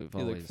it. We've You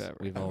look always, fat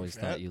right we've now. always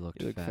Fat? thought you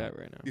looked You look fat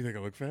right now. You think I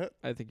look fat?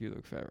 I think you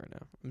look fat right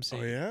now. I'm Oh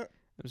seeing. yeah.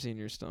 I'm seeing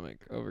your stomach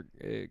over.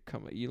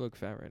 Come. You look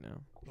fat right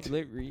now.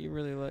 You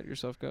really let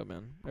yourself go,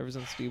 man. Ever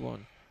since D1.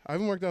 I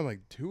haven't worked out in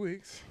like 2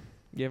 weeks.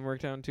 You haven't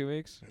worked out in 2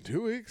 weeks.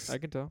 2 weeks. I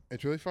can tell.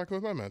 It's really fucking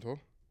with my mental.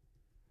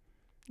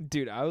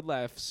 Dude, I would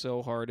laugh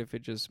so hard if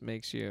it just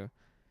makes you.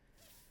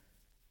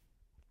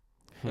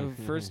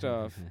 First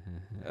off,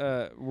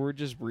 we're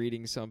just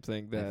reading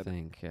something I that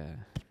think.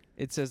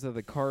 it says that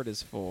the card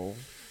is full.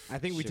 I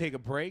think we Shit. take a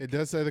break. It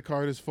does say the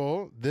card is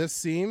full. This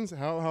seems.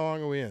 How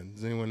long are we in?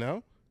 Does anyone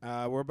know?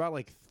 We're about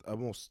like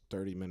almost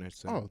 30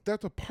 minutes in. Oh,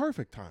 that's a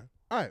perfect time.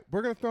 All right,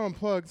 we're gonna throw in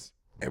plugs,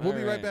 and we'll be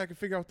right Alright. back and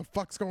figure out what the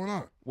fuck's going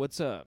on. What's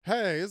up?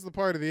 Hey, this is the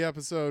part of the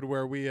episode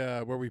where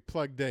we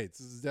plug dates.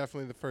 This is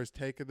definitely the first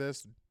take of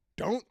this.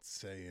 Don't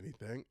say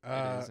anything.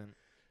 It isn't.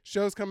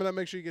 Shows coming up.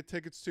 Make sure you get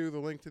tickets to. The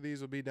link to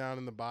these will be down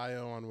in the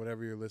bio on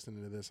whatever you're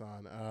listening to this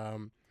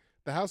on.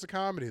 The House of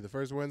Comedy, the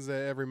first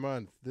Wednesday every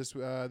month. This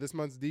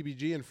month's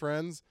DBG and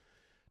Friends,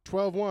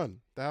 12/1.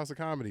 The House of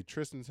Comedy.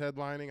 Tristan's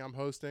headlining. I'm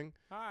hosting.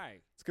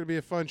 Hi. It's gonna be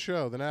a fun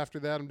show. Then after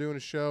that, I'm doing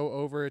a show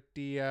over at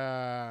the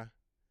I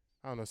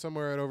don't know,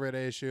 somewhere over at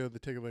ASU. The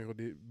ticket link will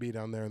be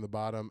down there in the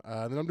bottom.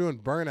 Then I'm doing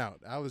Burnout.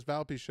 Alice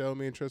Valpy's show.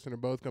 Me and Tristan are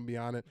both gonna be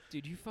on it.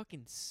 Dude, you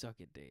fucking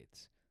suck at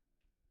dates.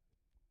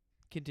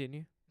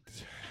 Continue.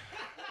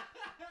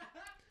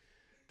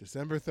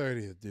 December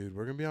 30th, dude.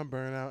 We're gonna be on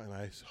Burnout, and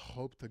I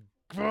hope to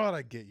God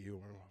I get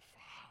you.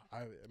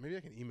 Maybe I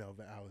can email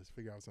Alice,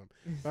 figure out something.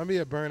 But I'm going to be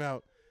at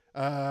Burnout.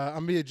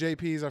 I'm going to be at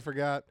JP's, I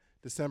forgot,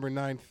 December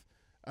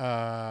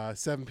 9th,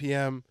 7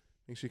 p.m.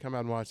 Make sure you come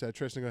out and watch that.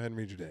 Tristan, go ahead and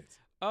read your dates.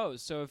 Oh,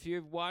 so if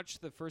you've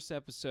watched the first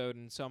episode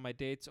and saw my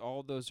dates,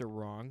 all those are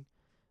wrong.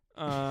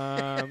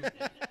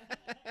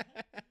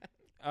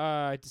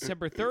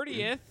 December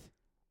 30th,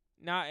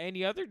 not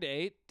any other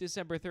date.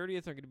 December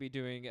 30th, I'm going to be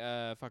doing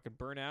fucking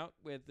Burnout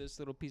with this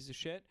little piece of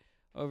shit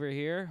over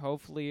here.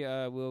 Hopefully,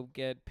 we'll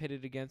get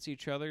pitted against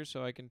each other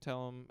so I can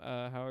tell him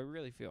how I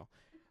really feel.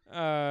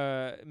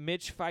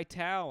 Mitch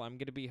Vital, I'm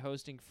going to be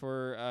hosting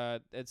for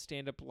at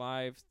Stand Up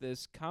Live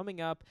this coming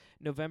up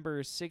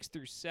November 6th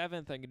through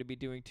 7th. I'm going to be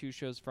doing 2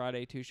 shows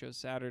Friday, 2 shows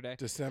Saturday.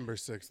 December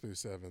 6th through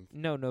 7th.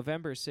 No,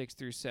 November 6th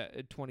through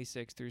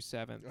 26th through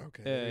 7th.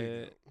 Okay, there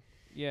you go.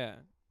 Yeah.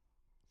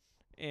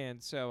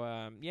 And so,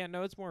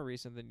 no, it's more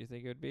recent than you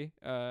think it would be.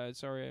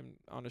 Sorry, I'm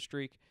on a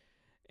streak.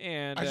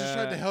 And I just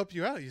tried to help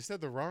you out. You said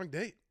the wrong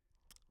date.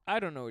 I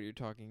don't know what you're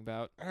talking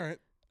about. All right.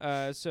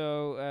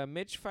 So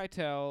Mitch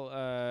Vital,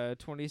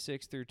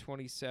 26th through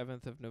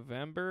 27th of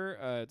November.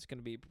 It's going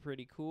to be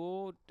pretty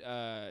cool.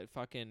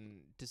 Fucking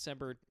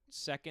December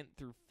 2nd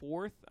through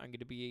 4th, I'm going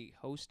to be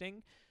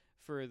hosting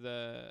for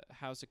the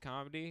House of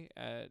Comedy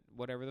at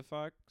whatever the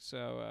fuck.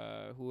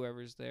 So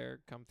whoever's there,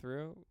 come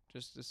through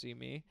just to see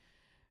me.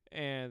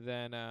 And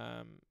then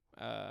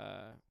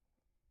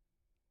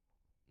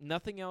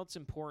nothing else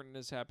important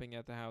is happening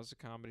at the House of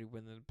Comedy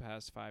within the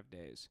past 5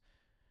 days.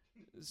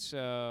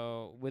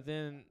 So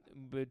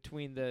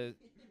between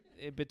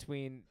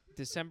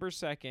December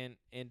 2nd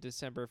and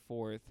December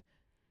 4th,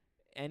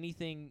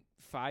 anything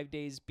 5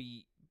 days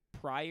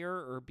prior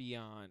or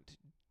beyond,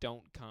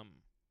 don't come.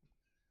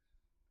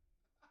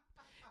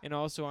 And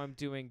also, I'm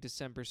doing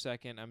December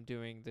 2nd. I'm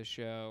doing the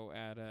show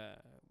at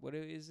what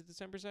is it?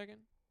 December 2nd?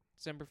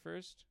 December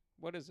 1st?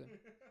 What is it?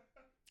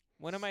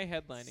 When am I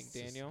headlining,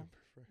 Daniel?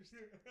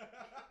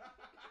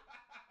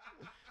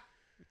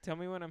 Tell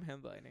me when I'm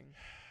headlining.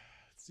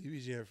 It's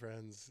UBG and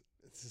Friends.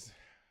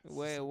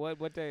 Wait,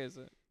 what day is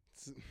it?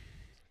 It's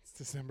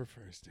December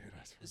 1st, dude.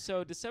 I swear.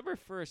 So December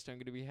 1st, I'm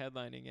going to be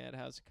headlining at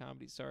House of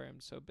Comedy. Sorry, I'm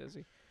so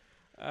busy.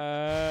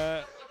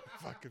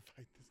 Fucking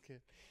fight this kid.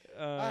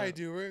 All right,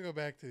 dude. We're going to go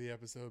back to the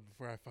episode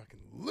before I fucking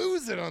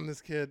lose it on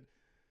this kid.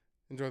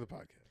 Enjoy the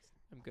podcast.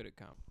 I'm good at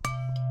comp.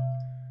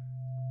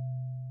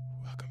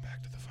 Welcome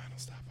back to the Final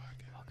Stop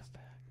podcast.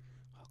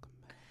 Welcome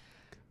back.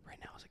 Right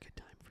now is a good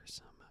time for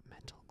some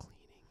mental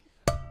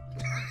cleaning.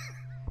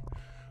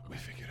 We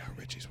figured out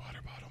Richie's water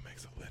bottle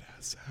makes a lit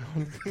ass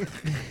sound. We're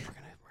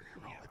gonna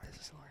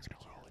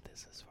roll with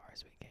this as far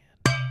as we can.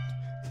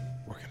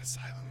 We're gonna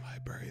silent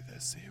library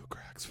this, see who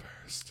cracks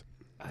first.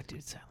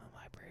 Dude, Silent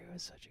Library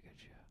was such a good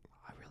show.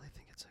 I really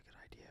think it's a good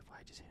idea if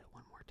I just hit it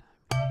one more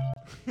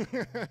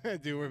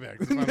time. Dude, we're back.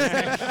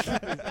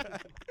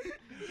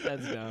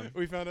 That's dumb.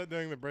 We found out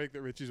during the break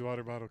that Richie's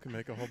water bottle can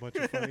make a whole bunch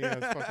of funny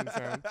ass fucking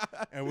sounds,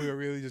 and we were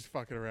really just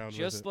fucking around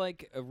Just with it.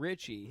 like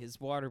Richie, his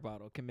water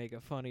bottle can make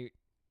a funny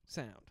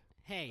sound.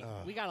 Hey,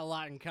 we got a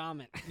lot in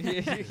common.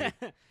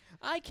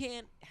 I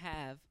can't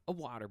have a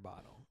water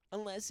bottle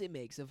unless it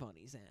makes a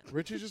funny sound.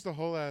 Richie's just a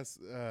whole ass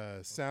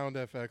sound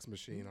FX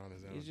machine on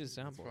his own. He's just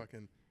It's soundboard.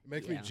 fucking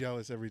makes me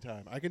jealous every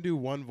time. I can do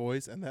one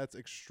voice, and that's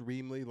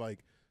extremely like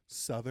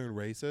Southern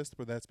racist,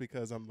 but that's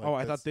because I'm like.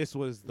 I thought this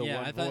was the one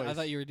I voice.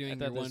 thought you were doing I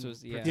your thought this one.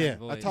 was- yeah.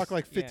 pretend Yeah, I voice. talk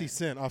like 50 Yeah.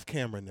 Cent off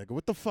camera, nigga.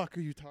 What the fuck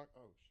are you talking?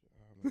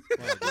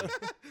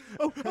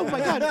 Oh my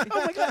god!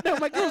 Oh my god! No,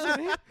 my girl's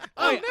gonna hit.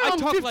 I I'm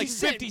talk 50 like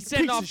Cent, 50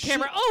 Cent piece off of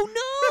camera. shit.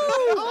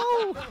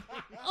 Oh no!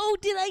 Oh,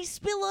 did I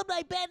spill on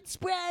my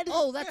bedspread?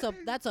 Oh,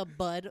 that's a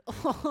bud.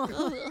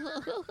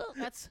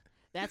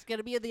 That's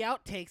gonna be in the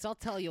outtakes. I'll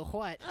tell you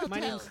what. My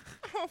name's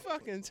I'll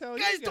fucking tell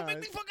you Guys, don't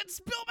make me fucking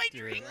spill my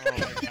drink. Oh my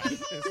god.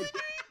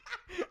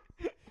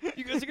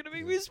 You guys are gonna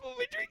make me spill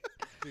my drink.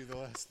 Dude, the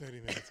last 30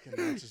 minutes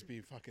cannot just be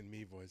fucking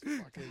me voice.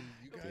 Fucking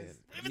you guys.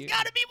 If it's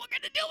gotta be, we're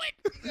gonna do it.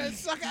 You guys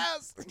suck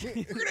ass. We're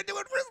gonna do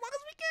it for as long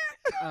as we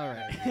can. all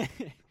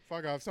right.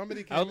 Fuck off.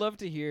 Somebody I came. would love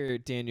to hear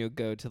Daniel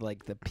go to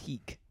like the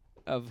peak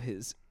of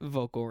his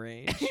vocal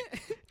range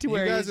to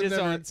where guys he's have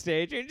just never- on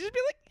stage and just be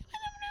like,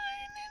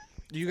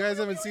 You guys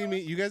haven't seen me.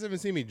 You guys haven't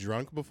seen me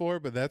drunk before,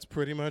 but that's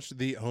pretty much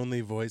the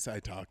only voice I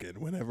talk in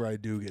whenever I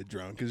do get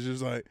drunk. It's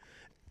just like,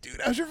 dude,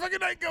 how's your fucking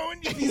night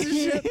going? You piece of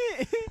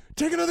shit.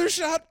 Take another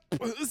shot,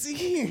 pussy.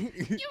 You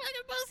fucking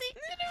pussy.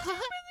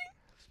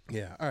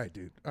 Yeah. All right,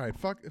 dude. All right.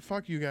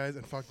 Fuck you guys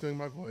and fuck doing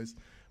my voice.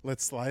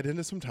 Let's slide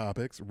into some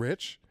topics.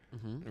 Rich,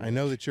 I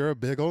know that you're a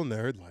big old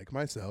nerd like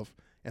myself,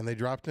 and they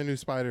dropped a new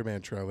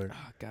Spider-Man trailer.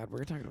 oh God,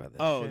 we're talking about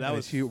that. Oh, shit. that And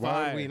was it's huge.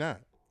 Why are we fire.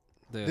 not?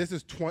 The- This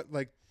is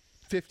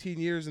 15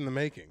 years in the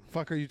making.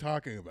 Fuck are you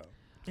talking about?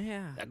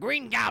 Yeah. The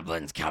Green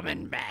Goblin's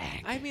coming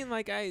back. I mean,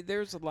 like,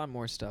 there's a lot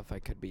more stuff I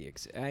could be.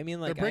 I mean,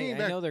 like, bringing I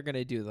back- know they're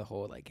gonna do the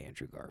whole like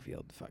Andrew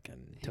Garfield,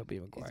 fucking Tobey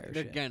Maguire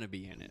They're shit. gonna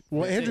be in it.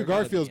 Well, They're Andrew gonna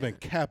be Garfield's in been it.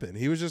 capping.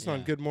 He was just on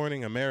Yeah. Good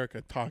Morning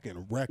America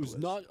talking reckless.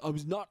 I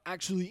was not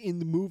actually in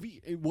the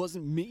movie. It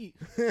wasn't me.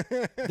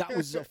 That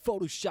was a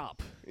Photoshop.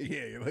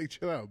 Yeah, you're like,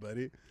 chill out,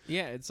 buddy.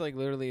 Yeah, it's like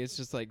literally, it's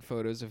just like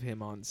photos of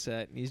him on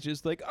set, and he's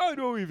just like, I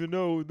don't even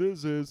know who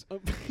this is.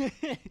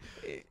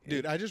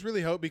 Dude, I just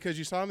really hope, because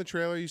you saw in the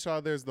trailer, you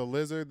saw there's the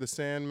Lizard, the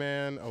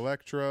Sandman,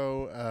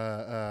 Electro,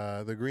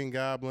 the Green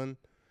Goblin.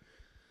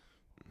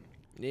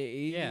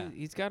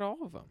 He's got all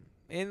of them,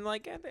 and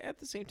like at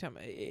the same time,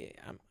 it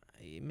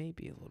may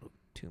be a little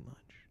too much.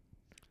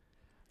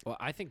 Well,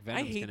 I think I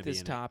Venom's hate gonna this be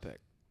in topic.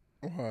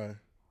 Why?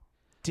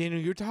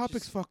 Daniel, your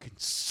topics fucking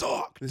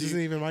suck. This dude.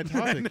 isn't even my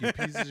topic, you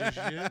pieces of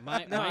shit. it.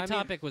 My No, I mean-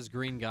 topic was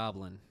Green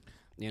Goblin.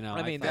 You know,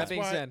 I mean, thought that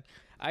being why- said,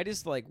 I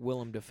just like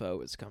Willem Dafoe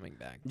is coming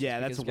back.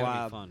 Yeah, that's it's gonna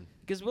wild. be fun.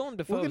 Because Willem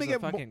Dafoe gonna is a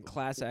get mo- fucking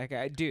classic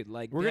guy. Dude,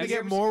 like, We're gonna have you get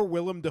ever more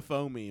Willem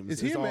Dafoe memes.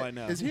 Is he, all I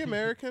know. is he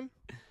American?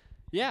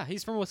 Yeah,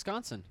 he's from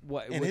Wisconsin.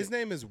 What, And his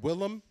name is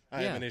Willem?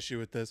 I Yeah. have an issue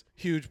with this.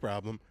 Huge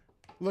problem.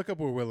 Look up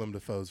where Willem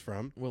Dafoe's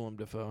from. Willem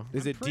Dafoe.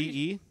 Is it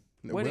DE?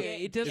 What,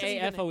 it doesn't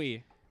even,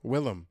 AFOE.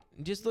 Willem.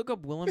 just look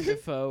up Willem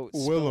Dafoe.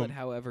 Spell Willem. it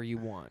however you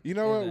want. You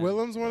know and what? then-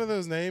 Willem's one of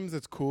those names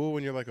that's cool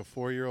when you're like a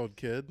 4-year-old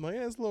kid. Like,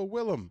 yeah, it's little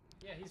Willem.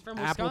 Yeah, he's from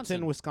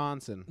Appleton,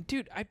 Wisconsin. Wisconsin.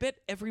 Dude, I bet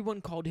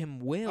everyone called him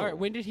Will. All right,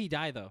 when did he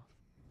die though?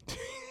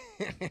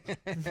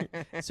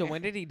 So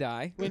when did he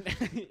die? When?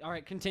 All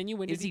right, continue.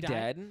 When Is did he die?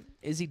 dead?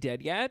 Is he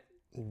dead yet?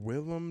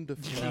 Willem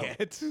Dafoe.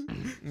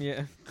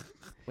 Yeah.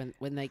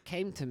 When they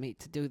came to me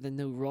to do the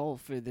new role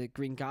for the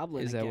Green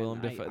Goblin, Is that again, Willem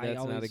Dafoe? I That's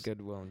not a always-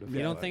 good Willem Dafoe.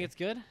 You don't think it's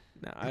good?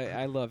 No,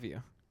 I love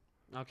you.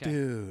 Okay.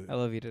 Dude. I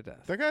love you to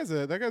death. That guy's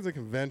a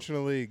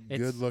conventionally It's-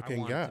 good-looking I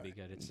want guy. It to be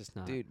good. It's just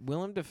not. Dude,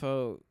 Willem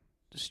Dafoe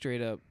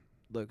straight up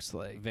looks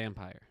like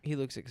Vampire. he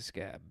looks like a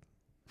scab.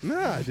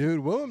 Nah,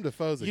 dude, Willem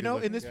Dafoe's a You know,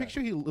 in good-looking this guy.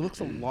 picture, he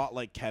looks a lot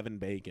like Kevin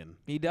Bacon.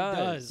 He does.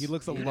 does. He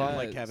looks a He lot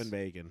like does. Kevin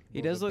Bacon.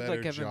 He Well, does the look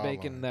like better Kevin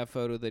Bacon in jawline. that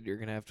photo that you're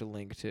gonna have to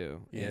link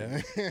to.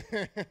 Yeah.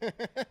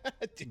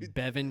 Dude,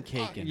 Bevan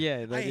Kaken.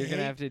 Yeah, like I you're gonna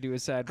hate- have to do a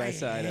side by I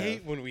side.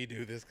 hate when we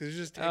do this because it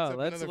just takes Oh, up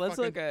let's another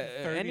look at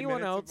fucking 30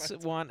 anyone minutes else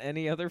of my want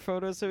any other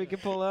photos so we can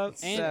pull up?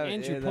 And So,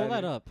 Andrew, yeah, pull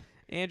that up.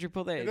 Andrew,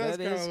 pull that. It does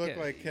that kinda is look ki-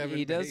 like Kevin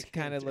He does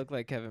Bacon, kind of too. look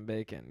like Kevin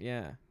Bacon.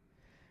 Yeah,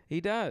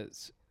 he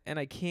does. And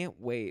I can't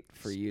wait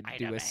for you to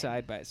do a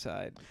side by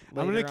side.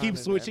 I'm gonna keep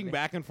switching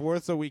back and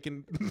forth so we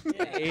can.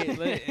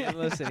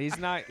 Listen, he's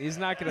not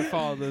gonna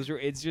follow those.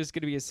 It's just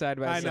gonna be a side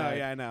by I side. know,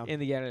 yeah, I know.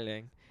 In the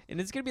editing, and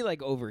it's gonna be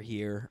like over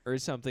here or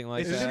something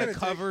like It's that. just gonna gonna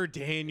cover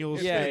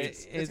Daniel's Yeah,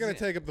 face. It's going to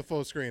take up the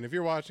full screen. If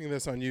you're watching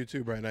this on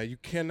YouTube right now, you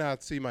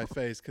cannot see my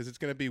face because it's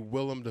going to be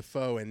Willem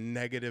Dafoe and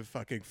negative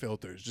fucking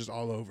filters just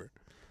all over.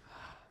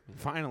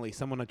 Finally,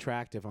 someone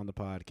attractive on the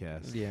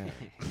podcast. Yeah,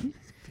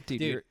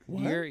 dude,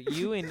 Dude,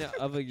 you in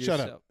of a Shut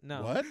yourself. up.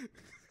 No, What?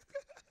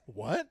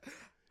 What?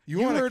 You,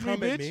 You want to heard me,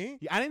 come at bitch.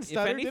 me? I didn't If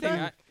stutter, anything, did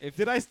I? if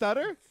Did I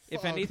stutter?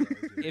 if Fuck anything,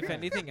 those, dude. if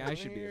anything, I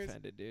should be Years.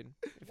 offended, dude.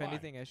 If Why?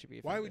 anything, I should be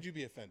offended. Why would you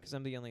be offended? Because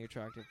I'm the only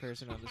attractive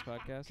person on this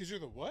podcast. Because you're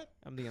the what?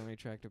 I'm the only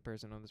attractive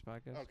person on this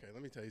podcast. Okay,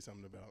 let me tell you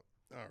something about.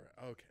 All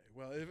right, okay.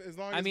 Well, as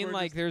long as I mean, we're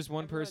like, just- there's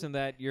one person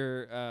that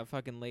your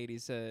fucking lady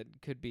said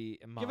could be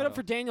a model. Give it up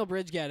for Daniel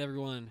Bridgegad,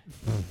 everyone.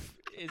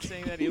 It's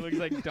saying that he looks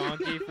like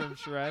Donkey from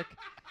Shrek.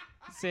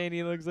 Saying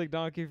he looks like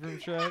Donkey from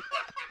Shrek.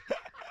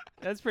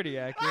 That's pretty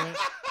accurate.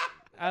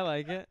 I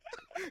like it.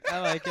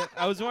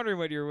 I was wondering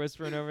what you were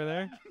whispering over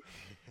there.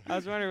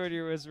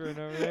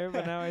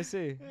 But now I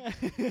see.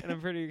 And I'm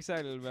pretty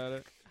excited about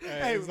it.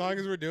 Hey, as long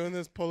as we're doing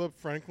this, pull up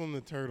Franklin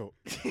the Turtle.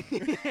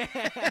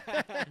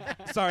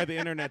 Sorry, the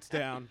internet's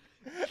down.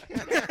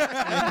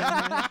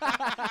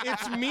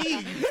 It's me,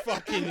 you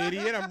fucking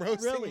idiot. I'm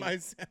roasting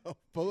myself.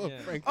 Pull up Yeah.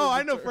 Franklin. Oh, the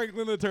I know Turtle.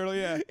 Franklin the Turtle.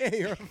 Yeah. Yeah,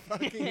 you're a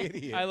fucking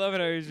idiot. I love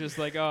it how he's just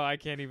like, oh, I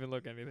can't even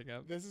look anything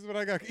up. This is what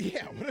I got.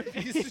 Yeah, what a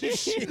piece of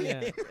shit.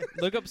 Yeah.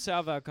 Look up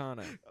Sal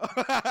Valcano.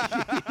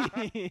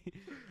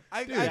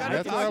 I Dude, gotta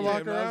that's talk what I to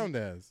walk him. around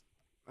as.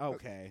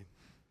 Okay.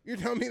 You're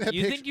telling me that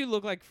You picture? think you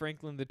look like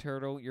Franklin the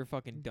Turtle? You're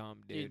fucking dumb,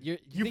 dude. You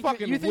You think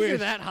fucking you think you're wish.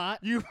 that hot?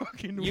 You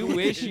fucking. You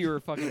wish you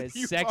were fucking as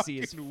You sexy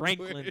as fucking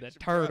Franklin the wish,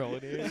 Turtle,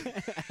 dude.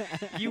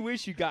 You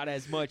wish you got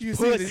as much You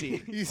see the-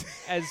 pussy you see-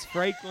 as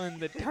Franklin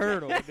the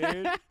Turtle,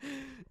 dude.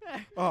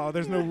 Oh,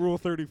 there's no Rule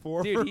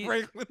 34 Dude, for he-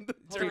 Franklin the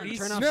Dude, Turtle. he's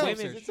turn off no,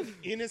 swimming. it's an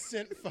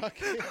innocent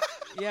fucking.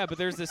 Yeah, but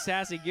there's the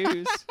sassy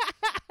goose.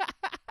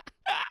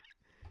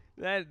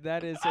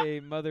 That is a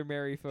Mother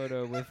Mary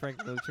photo with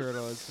Franklin the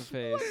Turtle as the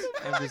face.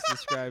 I'm just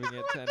describing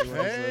it to anyone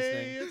who's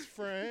Hey, listening. it's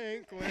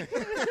Franklin.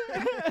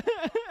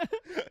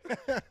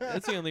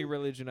 That's the only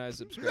religion I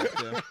subscribe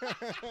to.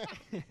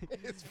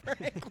 It's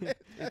Franklin.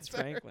 It's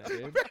Franklin,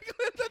 dude.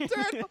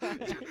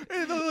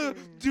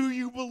 Do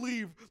you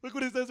believe? Look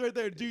what it says right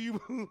there. Do you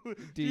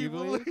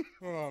believe?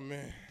 Oh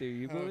man. Do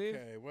you believe?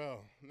 Okay, well,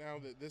 now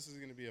that this is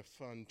gonna be a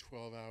fun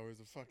 12 hours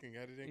of fucking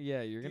editing.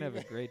 Yeah, you're gonna Do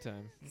have a great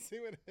time. See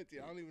what I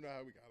don't even know how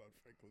we got on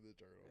Franklin the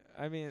Turtle.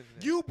 I mean,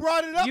 You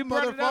brought it up, you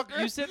brought it up.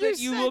 motherfucker. You said that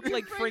you look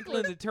like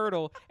Franklin the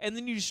Turtle, and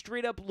then you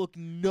straight up look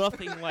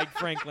nothing like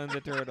Franklin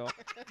the Turtle.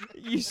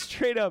 You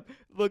straight up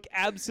look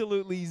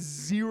absolutely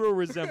zero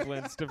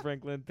resemblance to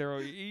Franklin the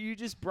Turtle. You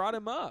just brought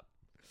him up.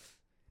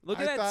 Look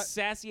I at that thought-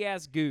 sassy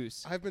ass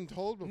goose. I've been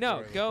told before. No, I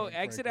look go like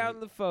exit Franklin. out in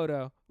the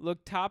photo. Look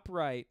top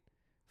right.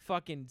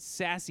 Fucking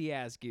sassy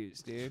ass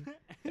goose, dude.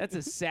 That's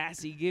a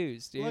sassy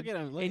goose, dude. Look at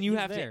him. Look, and you he's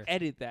have there. to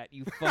edit that,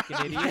 you fucking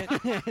idiot.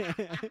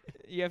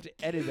 You have to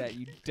edit that,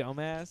 you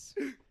dumbass.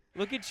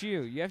 Look at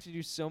you. You have to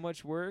do so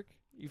much work,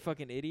 you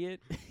fucking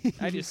idiot.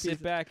 I just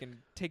sit back and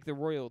take the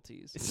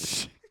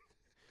royalties.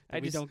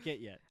 We don't get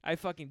yet. I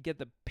fucking get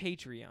the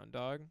Patreon,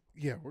 dog.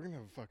 Yeah, we're gonna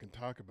have a fucking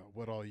talk about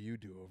what all you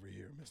do over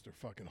here, Mr.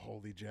 Fucking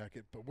Holy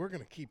Jacket, but we're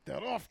gonna keep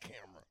that off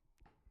camera.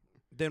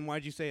 Then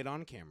why'd you say it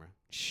on camera?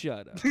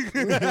 Shut up.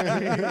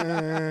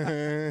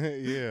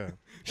 Yeah.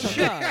 Shut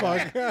up.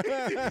 Fuck.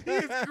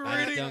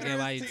 I don't get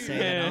why you'd say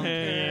that on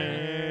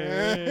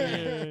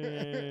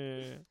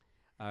camera.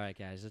 All right,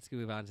 guys, let's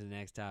move on to the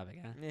next topic,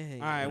 huh? All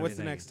right, What what's do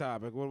the you next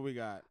topic? What do we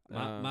got?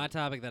 My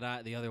topic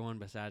the other one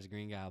besides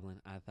Green Goblin,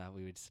 I thought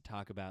we would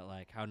talk about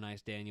like how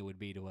nice Daniel would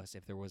be to us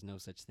if there was no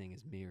such thing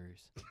as mirrors.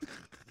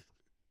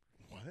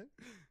 What?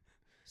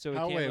 So he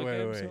How- can't wait, look wait,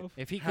 at wait. himself?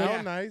 If he could,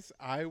 How nice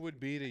I would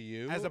be to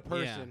you. As a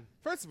person.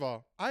 First of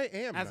all, I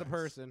am As a nice.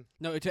 person.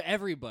 no, to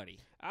everybody.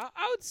 I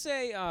would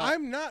say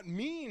I'm not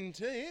mean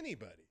to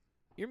anybody.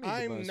 you're mean to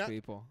I'm most not-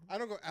 people. I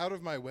don't go out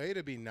of my way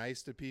to be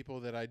nice to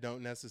people that I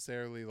don't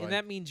necessarily like. And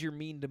that means you're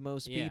mean to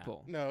most Yeah.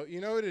 people. No, you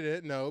know what it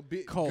is? No,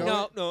 Cold.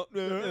 go- No.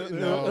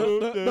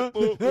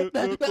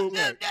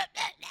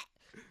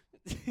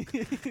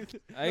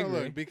 I No, agree.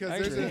 look, because I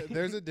there's agree.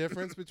 there's a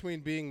difference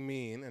between being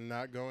mean and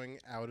not going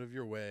out of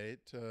your way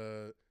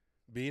to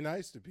be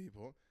nice to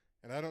people.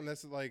 And I don't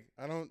necessarily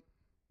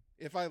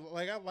if I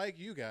like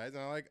you guys and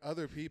I like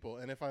other people,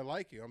 and if I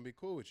like you, I'm gonna be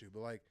cool with you. But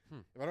like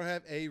if I don't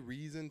have a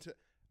reason to,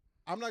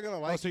 I'm not gonna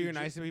like. Oh, so you you're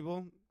nice just- to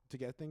people to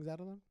get things out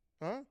of them?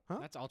 huh?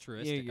 That's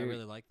altruistic. I you're-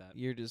 really like that.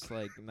 You're just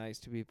like nice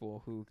to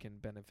people who can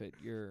benefit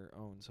your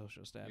own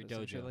social status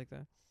and shit dojo. like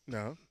that.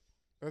 No,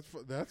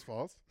 that's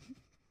false.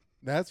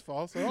 That's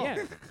false at all.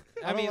 Yeah,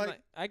 I don't mean, like-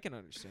 like, I can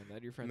understand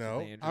that you're friends No,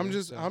 with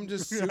Andrew. I'm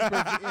just super.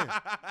 Yeah.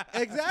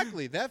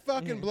 Exactly. That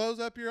fucking Yeah. blows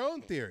up your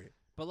own theory.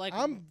 But like,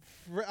 I'm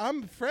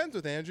friends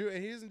with Andrew,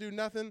 and he doesn't do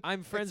nothing.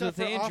 I'm friends except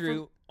with for offer-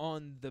 Andrew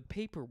on the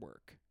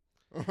paperwork.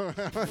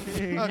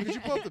 Could you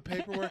pull up the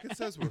paperwork? It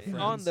says we're friends.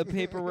 On the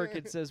paperwork,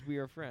 it says we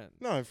are friends.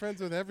 No, I'm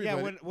friends with Yeah,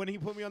 everybody. when he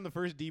put me on the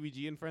first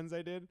DBG and Friends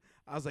I did,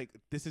 I was like,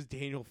 this is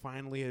Daniel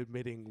finally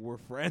admitting we're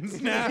friends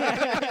now.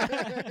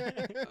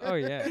 Oh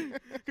yeah,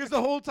 Because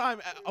the whole time,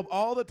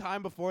 all the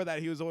time before that,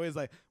 he was always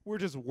like, we're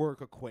just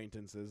work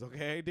acquaintances,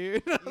 okay,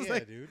 dude? I was yeah,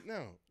 like, dude.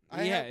 No.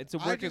 it's a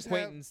I work just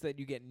acquaintance that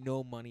you get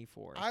no money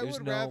for. I There's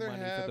would no rather money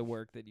for the have-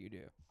 work that you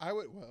do.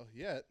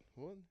 Yet.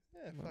 Well,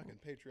 yeah, fucking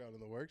Patreon in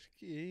the works.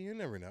 You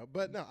never know.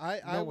 But no, No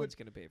I would. one's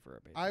gonna pay for our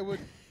Patreon. I would.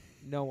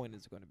 No one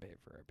is going to pay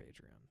for our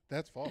Patreon.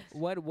 That's false.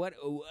 What?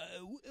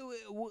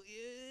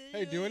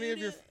 Hey, do any of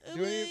your-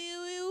 do any-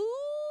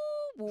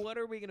 What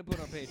are we going to put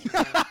on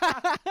Patreon?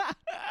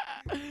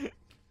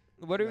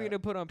 What are we No. going to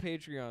put on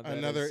Patreon? that is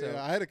Another. so-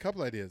 I had a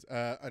couple ideas.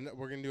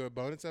 We're gonna do a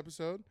bonus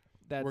episode.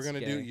 that's We're gonna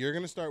gay. do. You're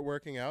gonna start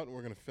working out, and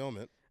we're gonna film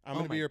it. I'm Oh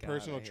gonna be my your God,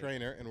 personal I hate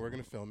trainer, and we're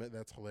gonna film it.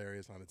 That's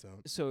hilarious on its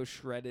own. So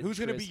shredded. who's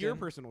going to be your Tristan.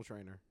 personal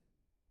trainer?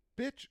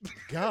 Bitch,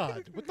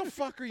 God, what the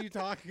fuck are you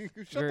talking?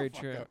 Shut Very the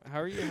fuck true. up.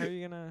 How are you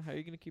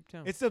gonna keep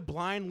tone? It's the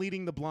blind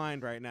leading the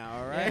blind right now,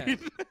 all right? Yeah.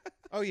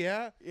 Oh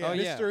yeah, Yeah. Oh,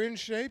 yeah. Mr. In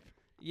Shape.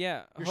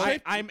 Yeah. You're Ho-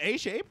 shaped- I'm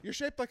A-shape. You're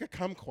shaped like a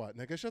kumquat,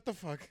 nigga. Shut the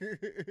fuck.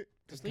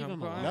 just leave him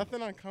Kumquat? alone.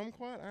 Nothing on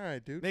kumquat. All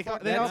right, dude. They Fuck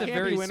ca- they that. all That's a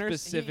can't be very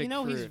winners. specific You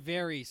know he's fruit.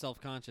 very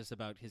self-conscious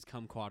about his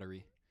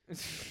kumquatery.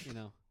 You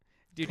know.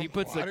 Dude, he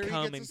puts the Kumquat, or he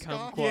cum in gets a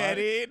scoff? kumquat. Yeah,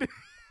 dude.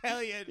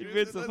 Hell yeah, He dude.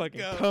 puts the Let's fucking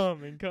go.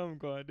 cum in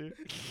kumquat, dude.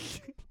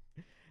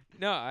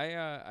 No,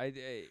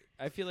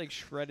 I feel like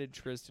shredded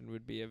Tristan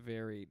would be a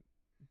very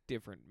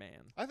different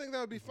man. I think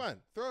that would be fun.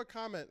 Throw a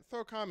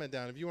comment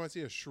down if you want to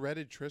see a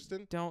shredded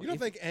Tristan. Don't- You don't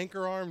if- think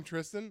anchor arm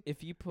Tristan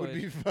If you would put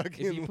be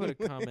fucking? if you put a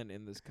comment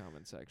in this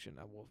comment section,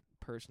 I will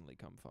personally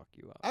come fuck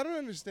you up. I don't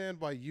understand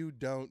why you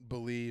don't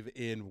believe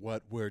in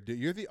what we're doing.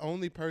 You're the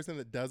only person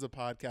that does a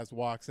podcast,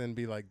 walks in,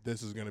 be like,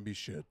 "This is gonna be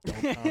shit."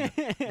 Don't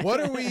comment. What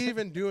are we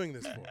even doing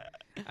this for?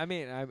 I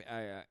mean, I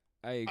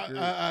agree.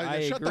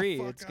 shut the agree.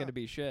 fuck It's gonna up.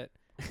 be shit.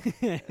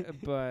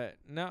 But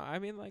no, I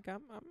mean, like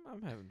I'm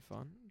having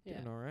fun. Yeah.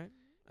 Doing all right.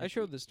 I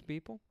showed this to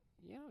people.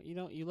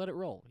 You let it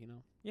roll. You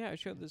know, Yeah, I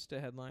showed this to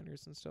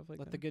headliners and stuff like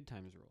let that. the good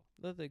times roll.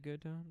 Let the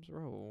good times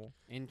roll.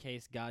 In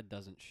case God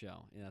doesn't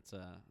show. Yeah,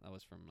 that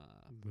was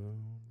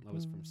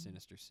from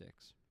Sinister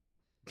Six.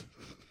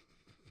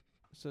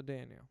 So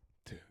Daniel,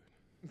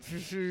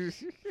 Dude.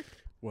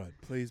 What?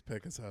 Please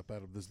pick us up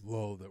out of this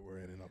lull that we're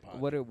in a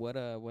podcast.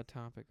 What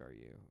topic are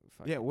you?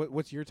 Yeah,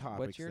 what's your topic?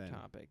 What's your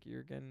topic?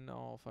 You're getting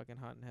all fucking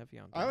hot and heavy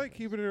on. I like topics.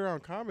 keeping it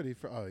around comedy.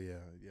 For sorry,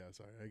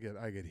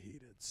 I get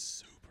heated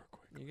super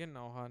quick. You're getting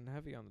all hot and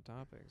heavy on the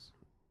topics.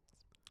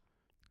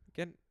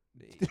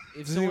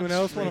 If Does anyone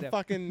else want straight to up-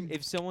 fucking?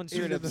 If someone into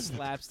straight up the-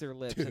 slaps their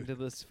lips Dude. into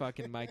this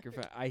fucking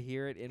microphone, I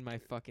hear it in my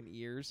fucking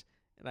ears,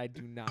 and I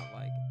do not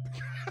like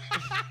it.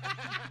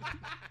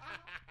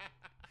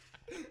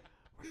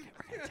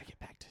 We're gonna take it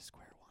back to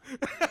square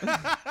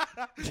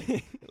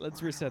one.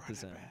 Let's reset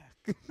this out.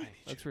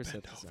 Let's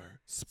reset Bend this out. over,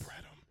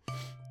 spread them.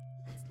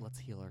 Let's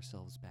heal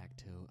ourselves back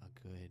to a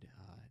good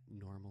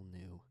normal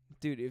new.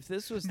 Dude, if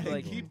this was Hey,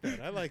 like, keep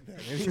that. I like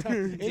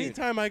that.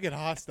 Anytime I get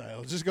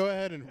hostile, just go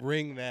ahead and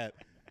ring that.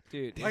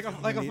 dude,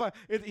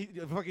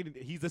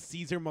 He's a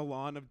Caesar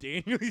Milan of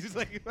Daniel. He's just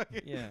like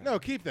fucking, yeah. No,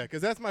 keep that,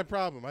 because that's my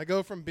problem. I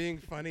go from being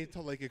funny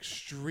to like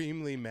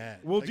extremely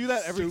mad. We'll Like, do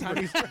that every super- time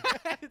he's.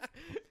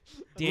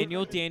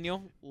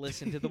 Daniel,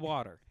 listen to the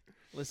water.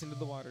 Listen to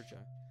the water,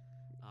 John.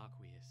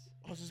 Aqueous.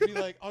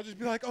 I'll just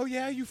be like, oh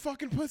yeah, you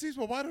fucking pussies.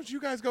 Well, why don't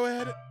you guys go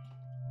ahead?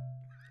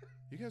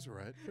 You guys are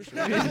right, for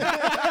sure.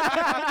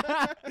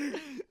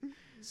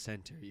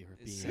 Center your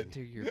being.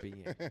 Center your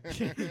being.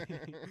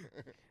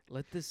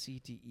 Let the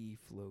CTE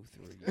flow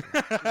through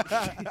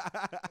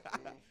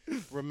you.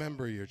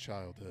 Remember your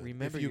childhood.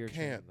 Remember if you your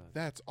can't,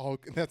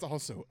 childhood. that's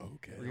also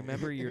okay.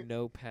 Remember your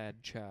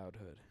notepad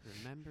childhood.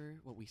 Remember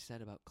what we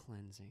said about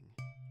cleansing.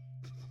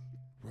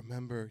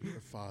 Remember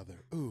your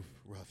father. Oof,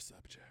 rough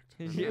subject.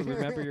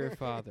 Remember your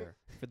father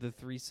for the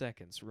 3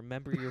 seconds.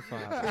 Remember your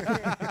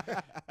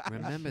father.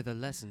 Remember the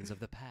lessons of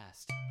the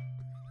past.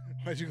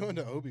 Why'd you go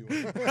into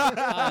Obi-Wan?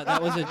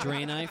 That was a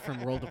Draenei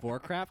from World of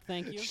Warcraft.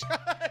 Thank you.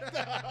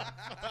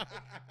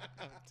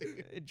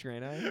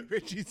 Draenei?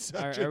 Richie's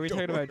such a Are we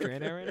talking about dork.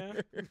 Draenei right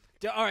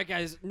now? All right,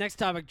 guys. Next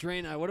topic,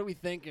 Draenei. What are we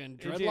thinking?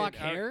 Dreadlock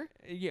Dude, hair?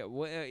 Yeah,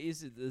 what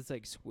is it? It's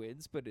like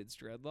squids, but it's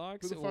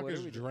dreadlocks. Who the What fuck are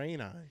is we doing?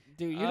 Draenei?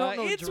 Dude, you don't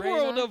know It's Draenei?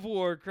 World of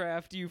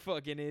Warcraft, you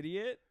fucking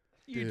idiot.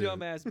 You Dude.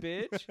 dumbass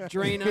bitch.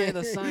 Draenei,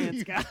 the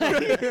science guy.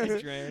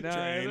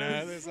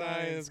 Draenei, the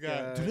science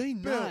guy. Do they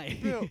not?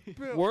 Bill.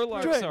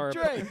 Warlocks are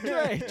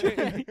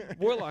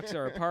warlocks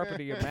are a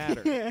property of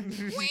matter.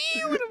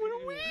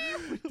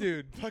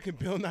 Dude, fucking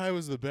Bill Nye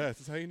was the best.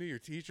 That's how you knew your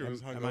teacher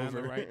was hungover. Am I on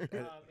the right?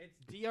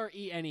 It's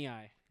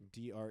Drenei.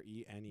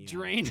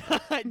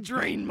 Drenei.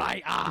 Drain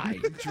my eye.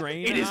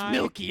 Drain. It is eye?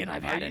 milky, and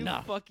I've Are had you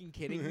fucking fucking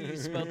kidding me? You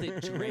spelled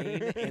it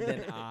drain and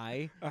then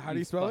I. How do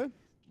you spell it?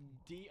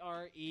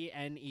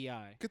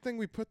 Drenei. Good thing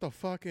we put the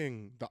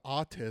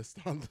autist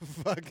on the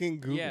fucking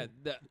Google. Yeah,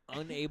 the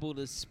unable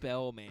to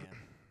spell man.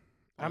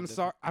 I'm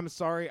sorry. I'm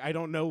sorry. I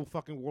don't know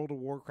fucking World of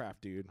Warcraft,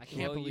 dude. I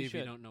can't Well, you believe you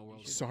should. don't know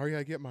World of Sorry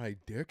I get my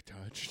dick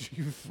touched.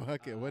 You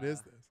fucking. What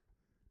is this?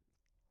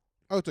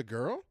 Oh, it's a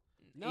girl?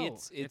 No,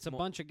 It's it's a mo-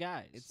 bunch of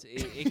guys.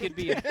 It could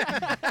be.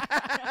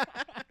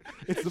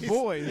 It's the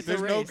boys.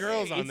 There's no race.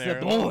 girls on It's there.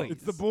 the boys.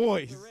 It's the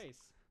boys. It's a race.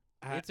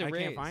 It's a I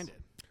race. can't find it.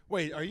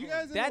 Wait, are you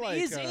guys into That like,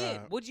 is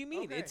it. What do you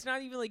mean? okay. It's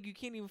not even like you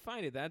can't even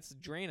find it. That's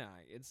Draenei.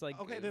 It's like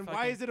Okay, then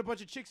why is it a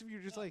bunch of chicks if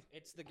you're just like?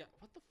 It's the guy.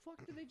 What the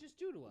fuck did they just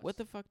do to us? What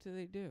the fuck do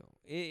they do?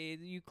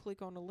 You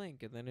click on a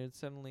link and then it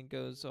suddenly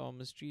goes all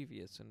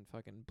mischievous and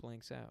fucking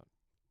blanks out.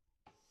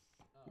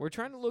 We're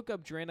trying to look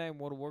up Draenei in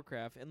World of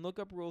Warcraft and look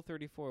up Rule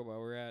 34 while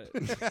we're at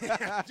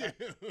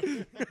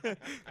it.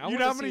 You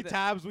know how many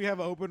tabs we have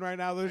open right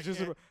now? There's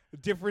just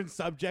different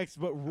subjects,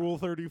 but Rule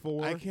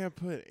 34. I can't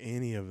put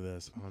any of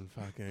this on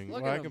fucking.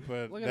 Look well, at I can him.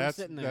 put Look at him that's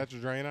sitting there. that's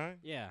Draenei.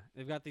 Yeah,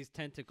 they've got these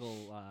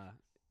tentacle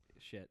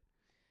shit.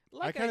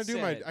 Like I kind of do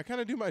said,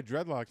 my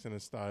dreadlocks in a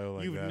style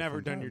like You've that never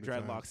from done time your to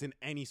time. dreadlocks in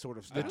any sort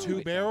of The style. two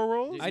wait, barrel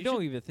rolls. I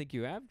don't even think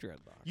you have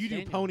dreadlocks. You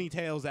do Daniel.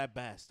 ponytails at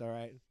best, all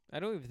right? I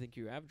don't even think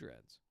you have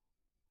dreads.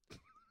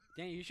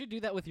 Dang, you should do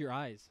that with your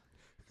eyes.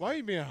 Why are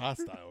you being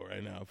hostile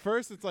right now?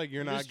 First, it's like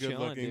you're I'm not just good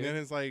chilling, looking. dude. Then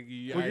it's like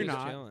Well, I'm you're just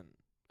not. chilling.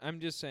 I'm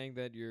just saying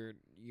that your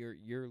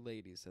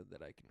lady said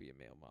that I could be a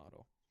male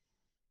model,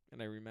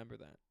 and I remember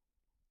that.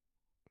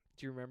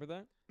 Do you remember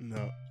that?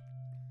 No.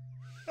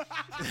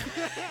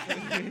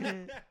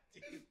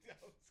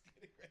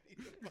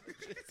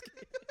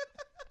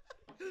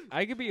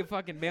 I could be a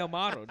fucking male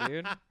model,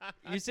 dude.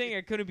 You saying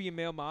I couldn't be a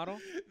male model?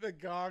 The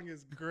Gong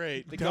is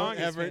great. The Don't Gong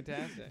is ever,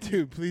 fantastic.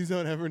 dude. Please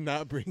don't ever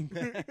not bring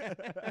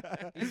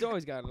that. He's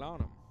always got it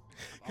on him.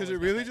 Because Always it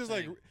got really that just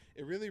like thing.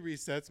 it really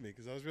resets me.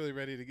 Because I was really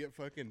ready to get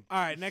fucking. All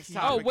right, next Oh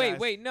topic. wait, guys.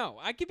 wait, no.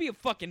 I could be a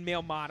fucking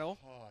male model.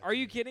 Oh, Are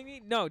you dude. kidding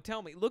me? No,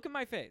 tell me. Look at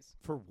my face.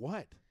 For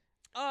what?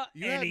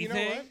 You have, you Anything.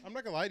 know what? I'm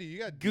not gonna lie to you. You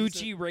got Gucci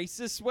decent-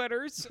 racist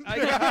sweaters.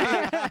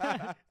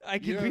 I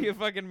could Yeah. be a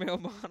fucking male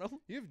model.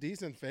 You have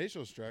decent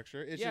facial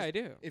structure. It's Yeah, just, I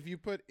do. If you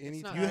put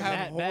any, not You have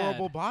that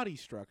horrible bad. body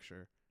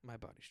structure. My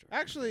body structure.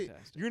 Actually, is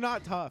fantastic. You're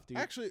not tough, dude.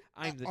 actually,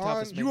 I'm the on-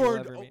 toughest man you you'll are.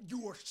 ever meet.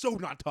 You are so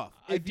not tough.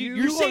 if Dude, you-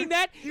 you're you saying are-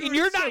 that, you and are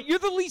you're so- not. You're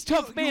the least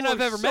tough man you I've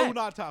are ever so met.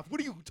 not tough. What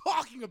are you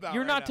talking about?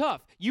 You're right not now?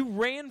 tough. You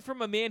ran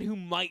from a man who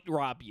might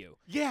rob you.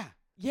 Yeah,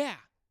 Yeah.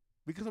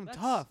 because I'm That's-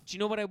 tough. Do you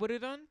know what I would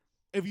have done?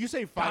 If you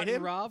say fight Gotten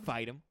him, robbed?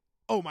 Fight him.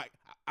 oh my,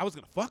 I was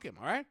gonna fuck him.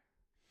 All right.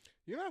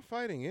 You're not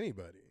fighting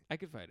anybody. I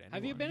could fight anyone.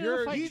 Have you been in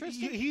You're- a fight, he-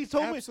 Tristan? He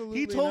told me. Absolutely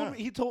He told not.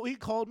 me. He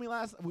called me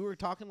we were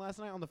talking last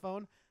night on the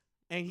phone,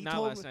 and he Not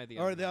told last me, night, the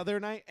or other the night. other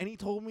night, and he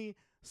told me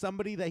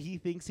somebody that he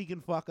thinks he can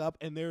fuck up,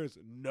 and there is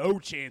no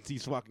chance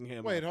he's fucking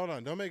him. Wait, up. hold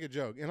on. Don't make a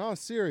joke. In all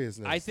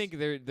seriousness, I think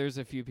there's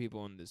a few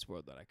people in this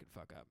world that I could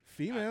fuck up.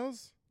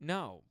 females,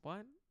 No,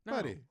 what? No.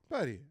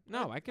 buddy.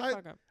 No, I can I-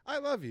 fuck up. I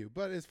love you,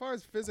 but as far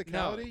as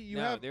physicality, you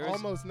no, have there is-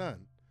 almost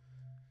none.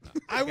 No,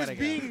 I was gotta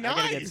being I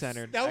gotta get nice.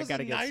 centered. That I was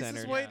gotta the get nicest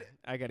centered. way Yeah.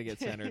 I gotta get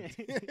centered.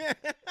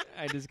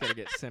 I just gotta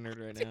get centered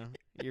right now.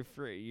 You're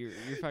free. You're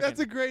fucking. That's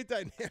a great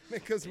dynamic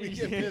because we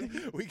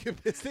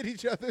get pissed at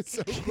each other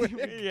so quick.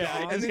 yeah,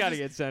 I And just then gotta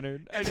get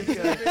centered. I just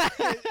gotta.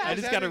 I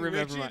just gotta having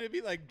remember Richie my. to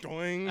be like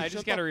doing. I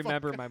just gotta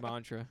remember my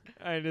mantra.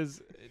 I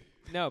just.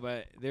 No,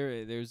 but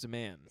there's a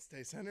man.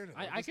 Stay centered.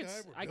 I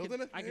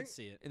could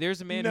see it.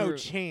 There's a man. no who,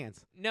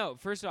 chance. No,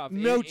 first off,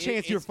 No it-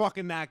 chance you're it's-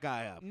 fucking that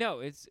guy up. No,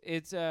 it's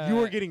you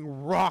were getting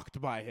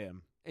rocked by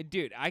him.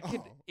 dude. I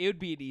could. Oh. It would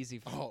be an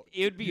easy. Oh.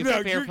 It would be a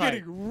No, fair you're fight.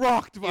 getting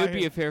rocked by It would him.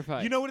 be a fair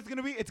fight. You know what it's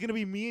gonna be? It's gonna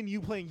be me and you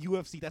playing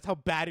UFC. That's how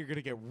bad you're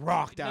gonna get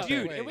rocked out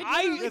dude, there. Wait.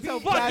 That's how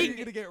bad you're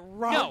gonna get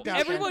rocked No, out there.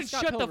 everyone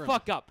Scott shut the Pilgrim.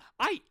 fuck up.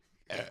 I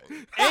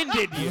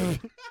ended you.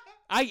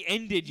 I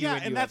ended you. Yeah,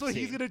 in and that's what UFC.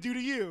 he's gonna do to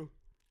you.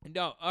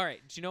 No, all right.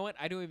 Do you know what?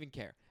 I don't even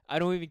care. I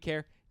don't even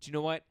care. Do you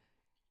know what?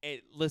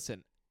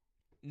 Listen,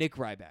 Nick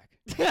Ryback.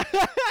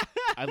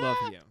 I love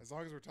you. As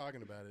long as we're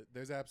talking about it,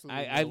 there's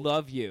absolutely. I no-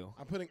 love you.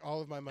 I'm putting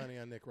all of my money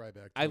on Nick Ryback.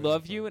 to I win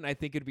love this you, fight. and I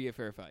think it'd be a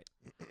fair fight.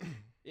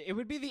 It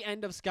would be the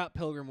end of Scott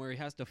Pilgrim where he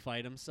has to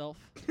fight himself.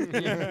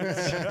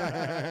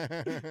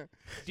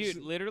 Dude,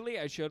 literally,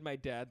 I showed my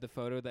dad the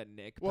photo that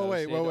Nick Well,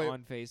 wait, posted wait.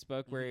 on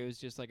Facebook where he was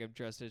just like, I'm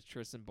dressed as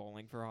Tristan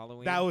Bowling for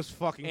Halloween. That was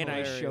fucking and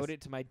hilarious. I showed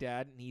it to my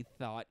dad, and he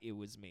thought it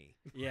was me.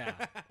 Yeah.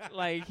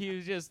 Like, he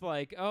was just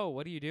like, oh,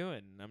 what are you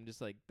doing? And I'm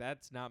just like,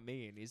 that's not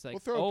me. And he's like, We'll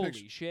throw a holy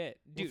picture- shit.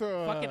 we'll Dude,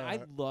 throw, fucking, I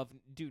love,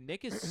 dude,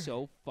 Nick is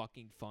so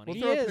fucking funny.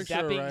 We'll throw a is. picture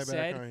That of being Ryback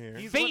said, on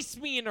here. face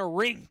me in a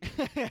ring.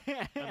 I'm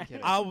kidding.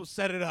 I'll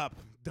set it up.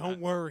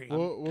 Don't worry.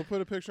 We'll put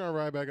a picture on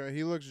Ryback.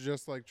 He looks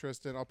just like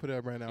Tristan. I'll put it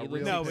up right now. He Real,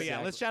 looks no, exactly- but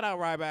yeah, let's shout out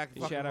Ryback.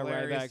 Fucking Shout out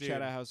hilarious Ryback, dude.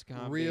 shout out House of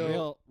Comedy.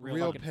 real,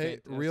 fucking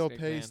fantastic real man.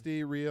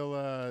 pasty,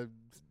 real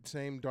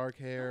same dark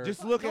hair.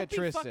 Just look Don't at be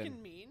Tristan.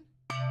 fucking mean.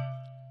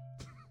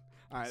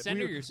 All right,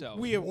 Center we- yourself.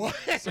 We have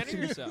Center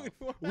yourself.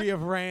 we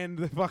have ran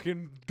the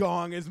fucking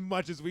gong as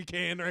much as we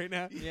can right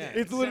now. Yeah,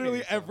 it's center literally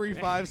yourself. every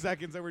 5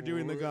 seconds that we're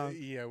doing the gong.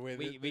 Yeah, with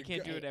We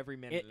can't do it every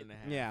minute and a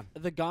half. Yeah.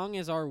 The gong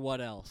is our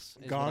what else?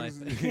 is what I Gong's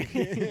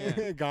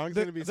think. Gong's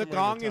The, gonna be the somewhere in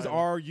gong the is title.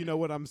 our, you know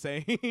what I'm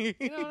saying? You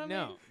You know what I mean?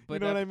 No,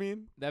 but know what that, I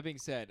mean? that being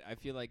said, I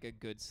feel like a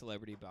good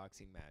celebrity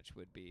boxing match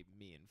would be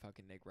me and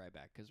fucking Nick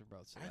Ryback because we're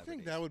both I celebrities.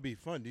 think that would be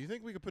fun. Do you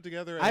think we could put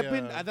together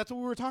That's what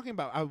we were talking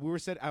about.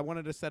 I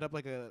wanted to set up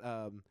like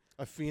a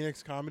a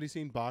Phoenix comedy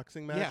scene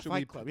boxing match? Yeah, Should Fight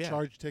we Club, yeah.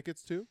 charge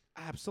tickets to?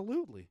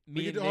 absolutely.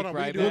 me we and could- Nick hold on, we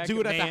Ryback. could do- We'll do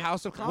it at the man,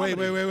 House of Comedy.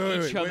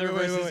 Wait, Each other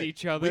versus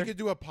each other. We could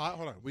do a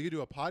hold on. We could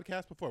do a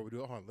podcast before. We do.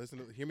 Hold on.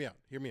 Listen. Hear me out.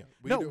 Hear me out.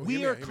 No, could do- we hear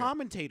me are out, hear me out.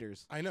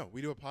 commentators. I know.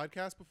 We do a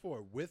podcast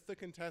before with the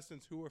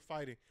contestants who are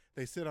fighting.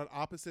 They sit on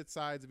opposite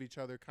sides of each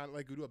other, kind of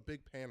like we do a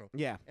big panel.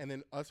 Yeah. And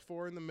then us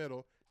four in the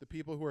middle. The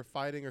people who are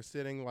fighting are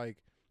sitting like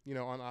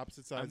on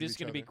opposite sides. I'm just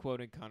of each gonna be other.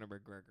 quoting Conor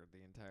McGregor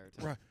the entire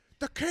time. Right.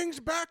 The king's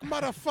back,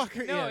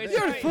 motherfucker. No, Yeah, it's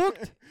that-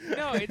 not,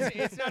 No,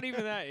 it's not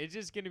even that. It's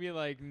just gonna be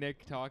like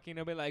Nick talking.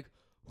 I'll be like,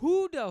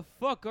 "Who the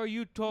fuck are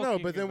you talking?" No,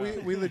 but then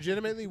about? we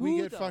legitimately we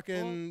Who get the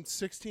fucking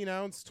 16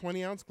 ounce,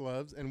 20 ounce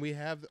gloves, and we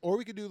have, or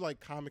we could do like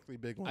comically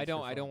big ones. I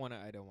don't for fun. want to.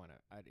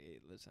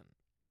 Listen.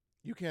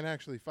 You can't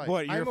actually fight.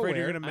 What, you're I'm afraid aware.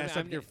 you're going to mess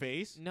I'm- up your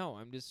face? No,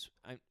 I'm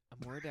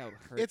worried out.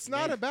 It's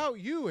not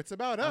about you. It's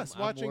about us I'm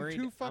watching worried-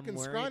 two I'm fucking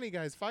worried. scrawny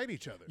guys fight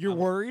each other. You're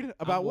worried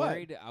about I'm what?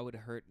 worried I would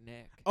hurt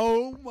Nick.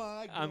 Oh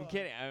my god. I'm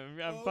kidding. I'm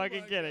Oh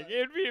fucking my kidding. God. It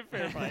would be a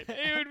fair fight.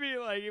 It would be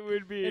like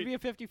It'd be a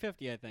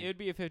 50-50, I think. It would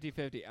be a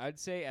 50-50. I'd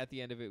say at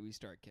the end of it we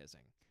start kissing.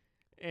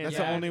 And That's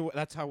yeah, the only.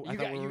 That's how I you,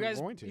 thought gu- we you were guys,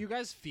 going to. you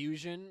guys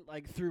fusion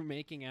like through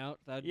making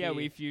out. That'd Yeah, be,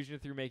 we fusion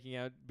through making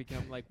out,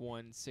 become like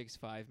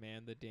 1.65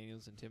 man that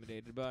Daniel's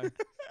intimidated by.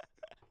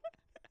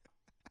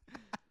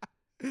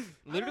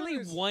 Literally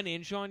understand. 1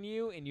 inch on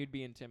you, and you'd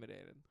be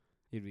intimidated.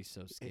 You'd be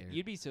so scared.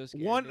 You'd be so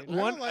scared. one dude. don't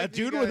one like a that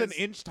you dude with an guys-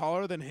 inch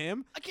taller than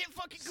him. I can't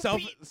fucking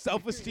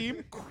Self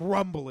esteem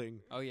crumbling,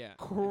 Oh yeah.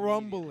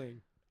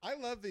 crumbling I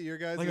love that your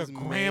guys like a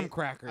graham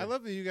cracker. I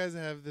love that you guys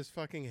have this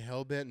fucking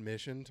hell bent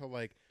mission to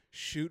like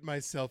shoot my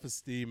self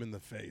esteem in the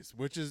face,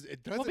 which is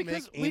it doesn't Well,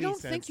 because make any we don't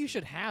sense. think you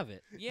should have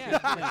it. Yeah.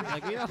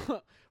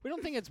 Like we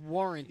don't think it's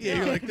warranted. Yeah,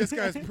 you're like this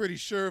guy's pretty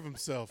sure of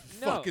himself.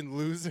 No. Fucking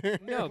loser.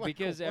 No, Like,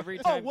 because every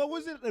Oh, time. what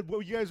was it?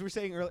 What you guys were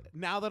saying earlier?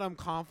 Now that I'm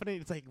confident,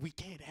 it's like we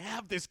can't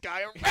have this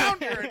guy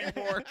around here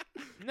anymore.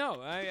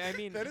 No, I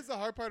mean. that is the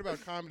hard part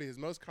about comedy is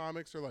most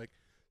comics are like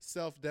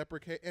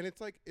self-deprecate, and it's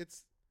like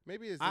it's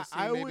maybe it's I- this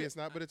scene, I maybe would- it's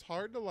not, but it's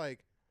hard to like.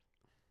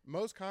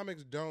 Most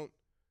comics don't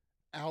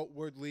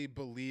outwardly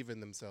believe in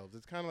themselves.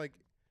 It's kind of like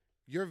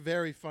you're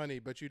very funny,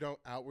 but you don't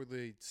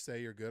outwardly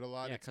say you're good a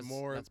lot. Yeah, It's 'cause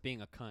more. that's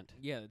being a cunt.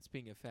 Yeah, it's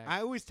being a fact.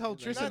 I always tell Like,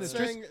 Tristan not this.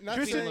 saying, not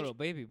He's a saying, little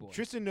baby boy.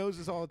 Tristan knows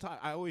this all the time.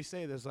 I always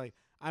say this, like,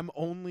 I'm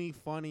only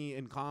funny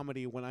in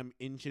comedy when I'm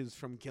inches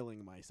from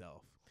killing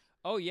myself.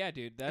 Oh yeah,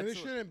 dude. and That's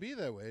it shouldn't be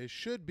that way. It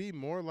should be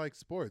more like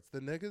sports.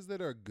 The niggas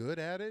that are good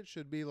at it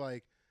should be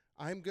like,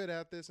 I'm good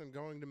at this. I'm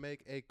going to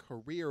make a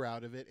career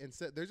out of it.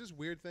 Instead, there's this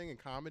weird thing in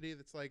comedy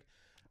that's like,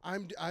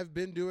 I've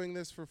been doing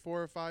this for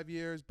 4 or 5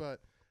 years,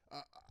 but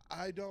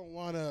I don't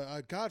want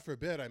to. God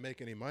forbid I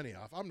make any money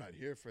off. I'm not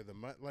here for the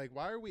money. Like,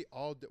 why are we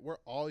all? We're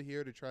all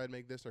here to try and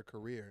make this our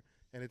career,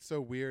 and it's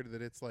so weird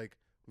that it's like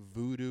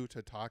voodoo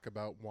to talk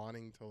about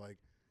wanting to like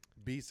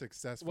be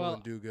successful Well,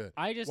 and do good.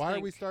 I just Why are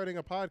think, we starting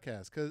a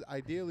podcast? Because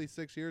ideally,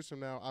 6 years from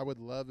now, I would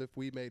love if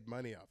we made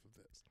money off of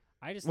this.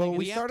 I just Well, think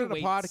we have to started a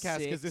wait podcast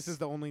because this 6 is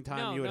the only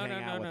time you would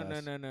hang out with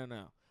us.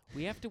 No.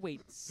 We have to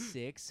wait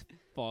 6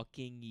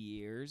 fucking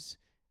years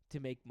to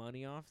make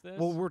money off this.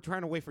 Well, we're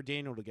trying to wait for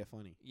Daniel to get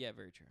funny. yeah,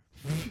 very true.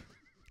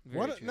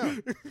 What? true. No,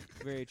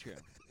 Very true.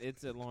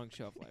 It's a long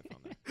shelf life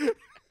on that.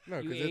 no,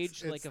 You because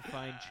age like a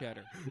fine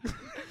cheddar.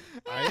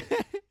 I,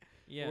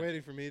 Yeah. We're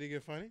waiting for me to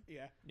get funny.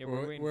 Yeah. Yeah,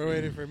 we're waiting. we're for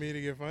waiting for me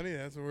to get funny.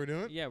 That's what we're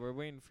doing. Yeah, we're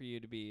waiting for you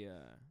to be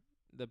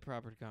the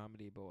proper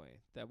comedy boy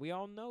that we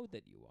all know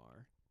that you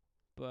are,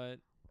 but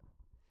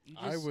you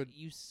I just, would-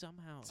 you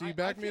somehow. So you I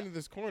back me feel- into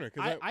this corner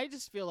because I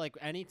just feel like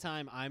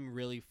anytime I'm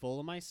really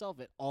full of myself,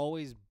 it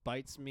always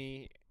bites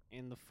me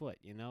in the foot.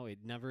 You know, it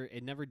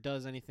never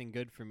does anything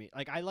good for me.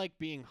 Like, I like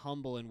being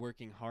humble and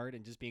working hard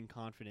and just being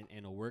confident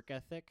in a work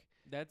ethic.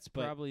 That's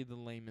but- probably the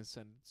lamest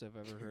sentence I've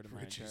ever heard in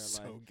my Rich entire is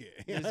life. so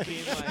gay.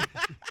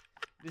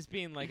 This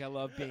being like I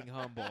love being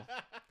humble.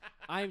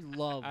 I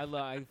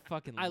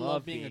fucking I love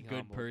love being a good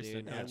humble,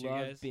 person, dude. I don't you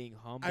love guys? being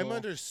humble. I'm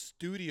under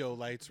studio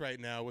lights right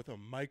now with a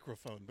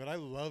microphone, but I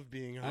love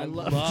being I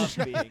humble. love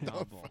Shut being the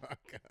humble. fuck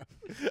up.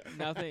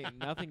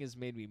 Nothing has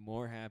made me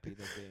more happy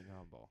than being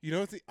humble. You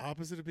know what's the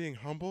opposite of being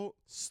humble?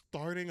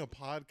 Starting a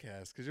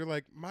podcast because you're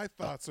like, my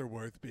thoughts are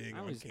worth being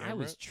on camera. I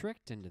was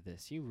tricked into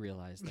this. You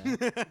realize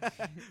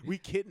that? We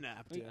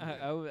kidnapped him.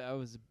 I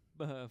was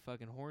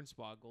fucking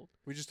hornswoggled.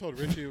 We just told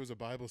Richie it was a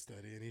Bible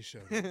study, and he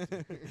showed up.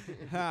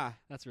 Ha.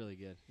 That's really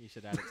good. You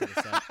should add it to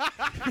the set.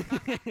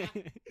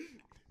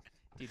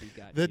 Dude, he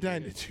got The you,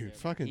 dynamite, dude. dude.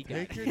 Fucking He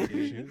take got your you,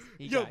 dude. tissues.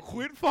 He Yo, got you.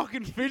 quit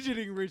fucking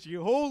fidgeting, Richie.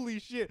 Holy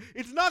shit.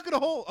 It's not going to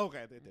hold.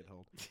 Okay, they did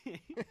hold. They're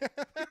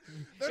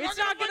It's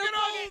not gonna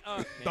fucking.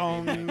 Oh,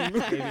 Dong. maybe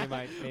it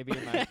might. Maybe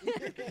it might.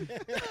 They're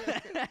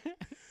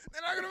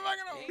not gonna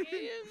fucking hold.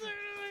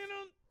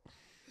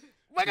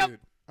 Wake up! Dude,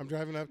 I'm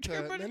driving up to.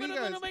 Everybody,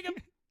 Man, wake up!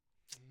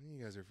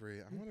 you guys are free.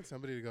 I wanted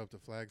somebody to go up to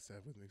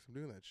Flagstaff with me. 'Cause I'm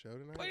doing that show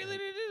tonight. What do you and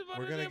think it is?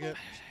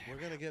 We're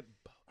gonna get.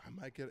 I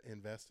might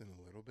invest in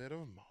a little bit of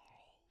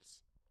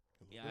malls.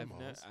 Yeah, I've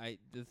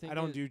the thing I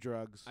don't is, do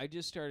drugs. I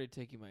just started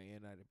taking my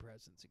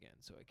antidepressants again,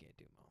 so I can't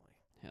do Molly.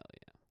 Hell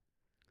yeah.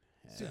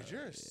 Dude,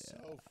 you're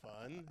so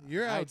fun.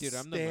 You're Dude,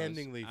 I'm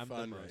outstandingly I'm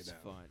fun the right most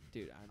now. fun,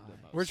 dude. I'm the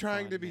most. We're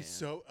trying fun to be man.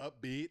 so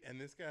upbeat, and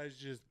this guy's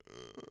just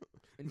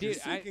Dude,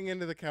 sinking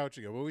into the couch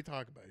again. What we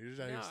talk about? You're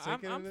just out here No,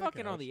 sinking I'm into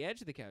fucking the on couch. the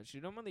edge of the couch,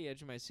 dude. I'm on the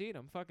edge of my seat.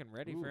 I'm fucking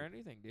ready for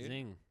anything, dude.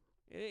 Zing.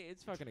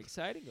 It's fucking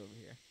exciting over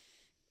here.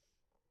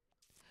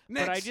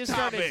 Next but I just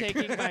topic. started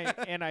taking my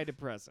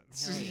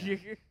antidepressants. Hell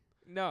yeah.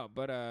 No,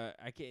 but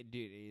I can't,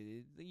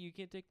 dude. You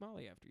can't take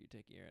Molly after you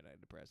take your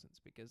antidepressants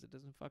because it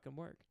doesn't fucking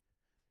work.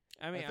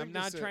 I mean, think I'm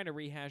not this, trying to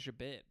rehash a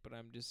bit, but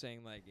I'm just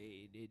saying like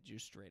it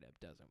just straight up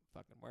doesn't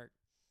fucking work.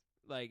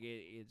 Like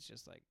it's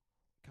just like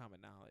common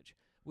knowledge,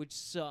 which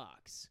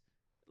sucks,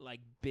 like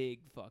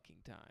big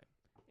fucking time.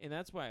 And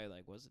that's why I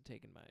like wasn't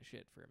taking my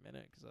shit for a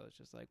minute because I was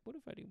just like, what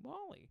if I do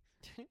Molly?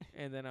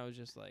 And then I was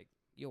just like,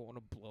 you want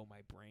to blow my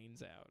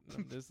brains out. And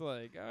I'm just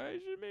like, I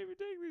should maybe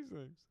take these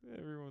things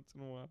every once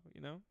in a while,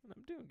 you know? And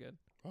I'm doing good.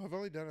 Well, I've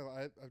only done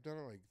it. I've done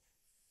it like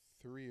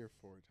 3 or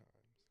 4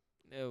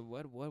 times.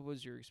 What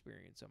was your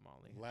experience on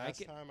Molly?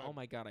 Last time I- oh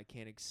my god, I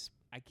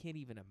can't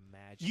even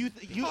imagine.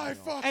 You I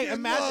fucking Hey,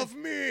 imagine- love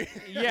me.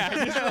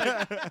 Yeah,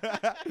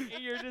 just like,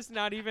 you're just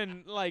not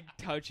even like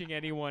touching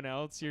anyone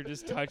else. You're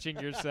just touching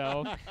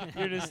yourself.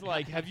 You're just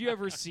like, have you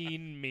ever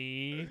seen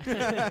me?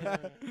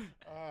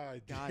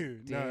 God,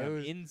 dude, Damn, no, it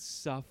was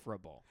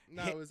insufferable.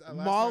 no, it was last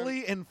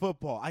Molly time- and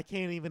football. I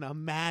can't even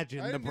imagine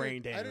I the didn't do brain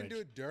it- damage. I didn't do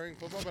it during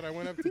football, but I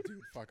went up to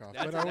dude. Fuck off.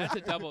 That's, But that's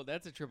a double.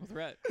 That's a triple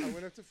threat. I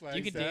went up to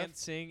Flagstaff. You can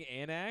dance, sing,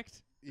 and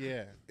act.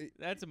 Yeah.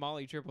 That's a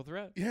Molly triple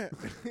threat. Yeah.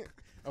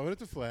 I went up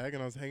to Flag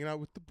and I was hanging out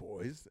with the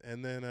boys,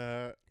 and then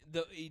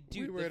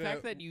Dude, were the at fact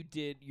a-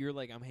 that you're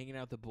like, I'm hanging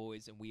out with the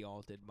boys, and we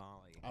all did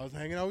Molly. I was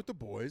hanging out with the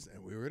boys,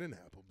 and we were at an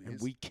Applebee's, And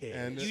we kissed.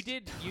 And You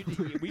did.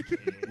 We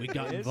We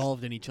got Yes.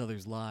 involved in each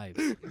other's lives.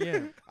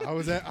 Yeah. I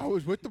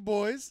was with the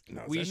boys. And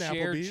I was We at an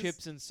share Applebee's.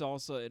 chips and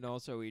salsa, and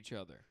also each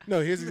other. No,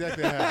 here's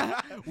exactly how it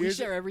happened. We Here's-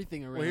 share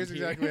everything around Well, here's here.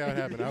 exactly how it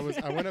happened.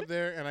 I went up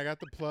there and I got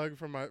the plug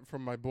from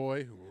my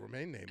boy who will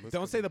remain nameless.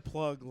 Don't say the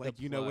plug like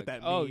The you know what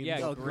plug. that Oh means. yeah,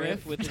 Oh,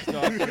 Griff Griff. with his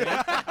dog.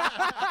 Griff.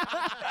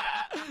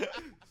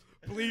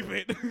 Believe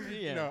it.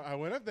 Yeah. No, I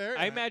went up there.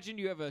 I and imagine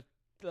you have a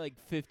like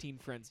 15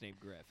 friends named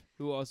Griff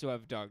who also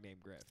have a dog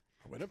named Griff.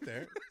 I went up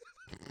there,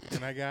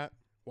 and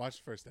watched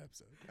the first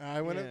episode.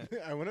 I went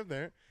up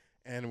there,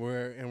 and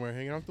we're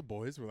hanging out with the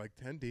boys. We're like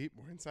 10 deep.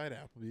 We're inside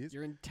Applebee's.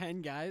 You're in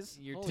 10 guys.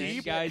 You're Holy 10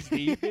 shit. guys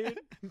deep, dude.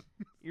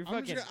 You're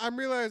fucking. I'm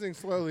realizing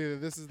slowly that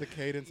this is the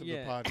cadence of the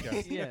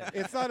podcast. Yeah.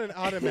 It's not an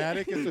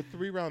automatic. It's a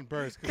 3-round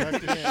burst because I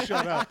have to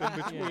shut up in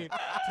between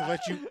to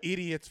let you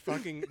idiots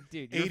fucking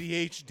Dude, you're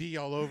ADHD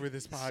all over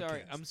this podcast.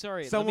 sorry. I'm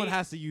sorry. Someone let me,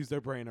 has to use their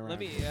brain around. Let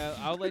me.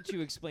 I'll let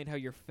you explain how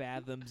you're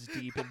fathoms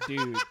deep in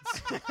dudes.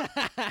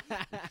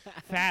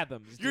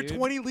 Fathoms. You're dude.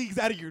 20 leagues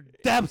out of your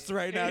depths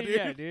right now, dude.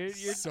 Yeah, dude.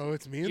 You're, So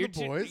it's me and you're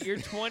the boys. You're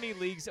 20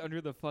 leagues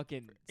under the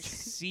fucking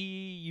see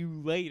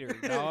you later,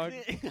 dog.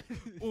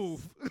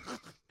 Oof.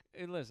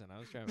 Hey, listen, I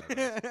was trying my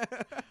best.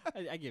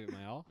 I gave it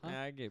my all. Huh?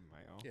 I gave it my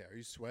all. Yeah, are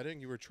you sweating?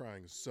 You were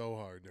trying so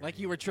hard. during Like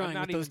you that. were trying I'm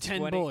not with those even 10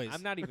 sweating. boys.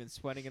 I'm not even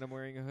sweating and I'm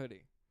wearing a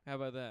hoodie. How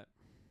about that?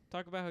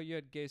 Talk about how you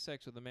had gay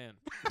sex with a man.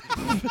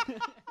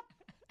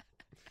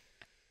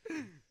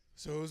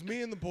 So it was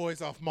me and the boys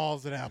off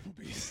malls at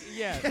Applebee's.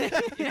 Yeah.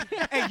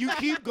 Hey, you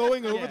keep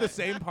going over Yeah. the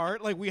same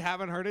part like we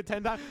haven't heard it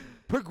 10 times.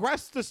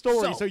 Progress the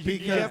story so you can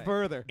because- get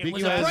further. It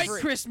was You a asked bright for-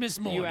 Christmas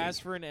morning. You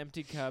asked for an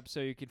empty cup so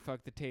you could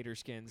fuck the tater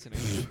skins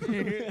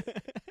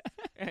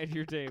at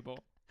your table.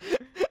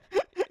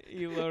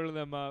 You loaded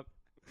them up.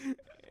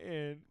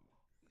 And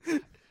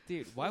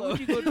dude, why would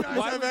you go You guys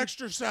why have would-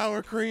 extra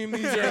sour cream.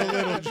 These are a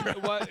little dry.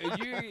 What,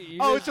 you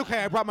Oh, just- it's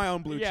okay. I brought my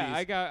own blue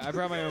yeah, cheese. I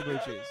brought my own blue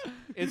cheese.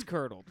 It's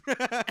curdled. Oh,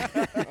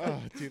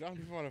 dude, I don't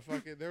even want to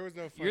fuck it. There was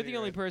no funny. You're the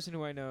only person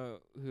who I know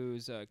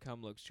whose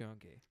cum looks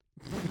chunky.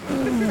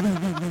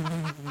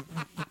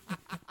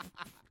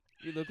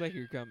 You look like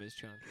your cum is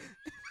chunky.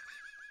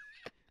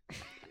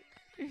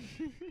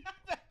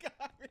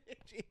 God,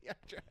 Richie, I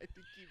tried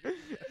to keep it.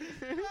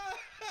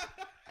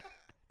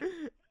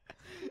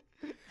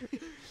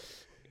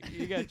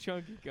 You got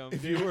chunky cum.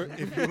 If dude. you were,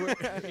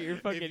 You're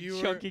fucking you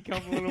were- chunky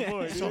cum little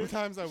boy. dude.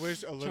 Sometimes I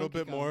wish a little Chunky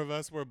bit cum. more of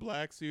us were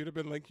black, so you'd have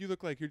been like, you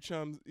look like your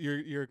chums,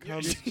 your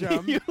cum's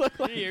chum. You look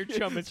like your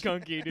chum is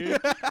chunky, dude.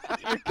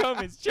 Your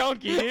cum is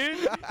chunky, dude.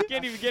 You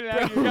can't even get it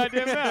out of your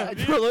goddamn mouth,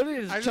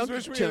 dude. I just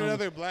wish we had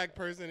another black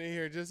person in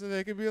here just so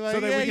they could be like, So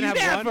that yeah, we can you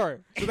have Never.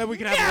 one. So that we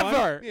can have one.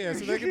 Never. yeah,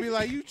 so they could be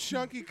like, you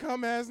chunky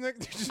cum ass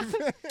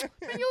nigga.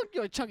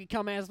 You're a chunky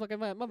cum ass looking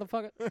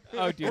motherfucker.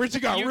 Oh, dude. Richie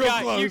got you real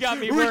got, You close. got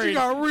me Richie worried.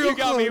 got real you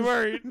got me close.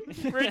 worried.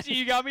 Richie,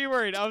 you got me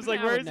worried. I was like,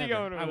 I where would is he never.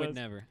 going with I would this?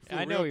 never.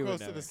 I know real he would close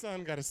to never. the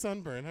sun, got a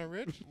sunburn, huh,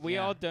 Rich? We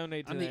Yeah. all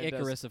donate to I'm the NAACP.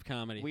 Icarus of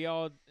comedy. We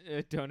all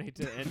donate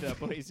to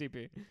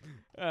NAACP.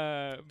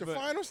 The But-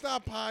 Final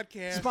Stop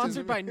podcast.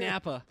 Sponsored by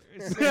Napa.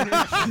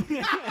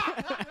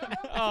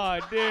 Oh,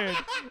 dude,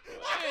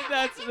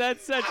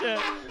 that's such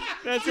a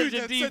Dude, such a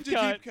that's deep such a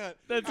cut. deep cut.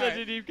 That's All such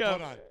a deep cut.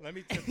 Hold on. Let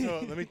me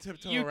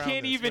tiptoe You around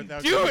can't this even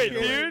without do it,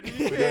 getting dude.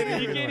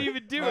 away. You can't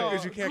even do Oh, it.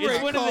 'cause you can't It's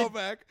get one of the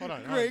callback. Hold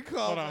on. Great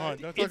Hold on.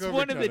 Don't talk it's over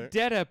one each of the other.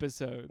 dead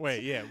episodes.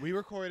 Wait, yeah, we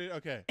recorded.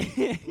 Okay,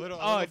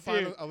 Oh,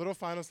 dude. a little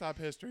final stop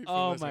history. For Oh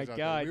my listeners out there.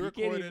 God, we you can't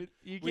recorded. even.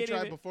 You We can't tried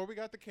even. before we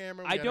got the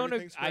camera. We I got don't.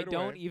 everything I squared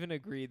don't away. even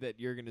agree that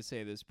you're gonna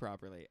say this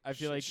properly. I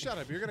feel like. Shut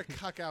up! You're gonna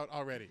cuck out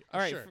already. All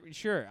right, Sure.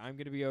 sure. I'm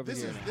gonna be over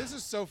This here. is now. this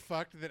is so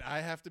fucked that I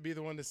have to be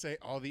the one to say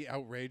all the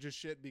outrageous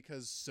shit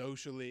because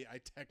socially I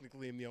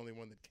technically am the only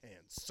one that can.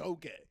 So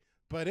gay.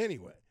 But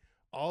anyway,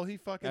 all he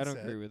fucking I don't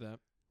said. agree with that.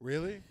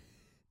 Really?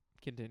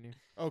 Continue.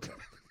 Okay.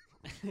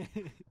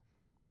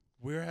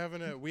 We're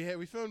having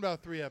we filmed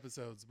about 3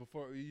 episodes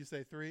before you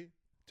say 3,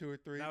 2 or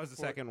 3. That was the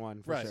before- second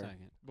one for Right. sure.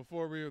 Second.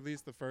 before we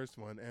released the first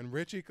one. And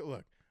Richie,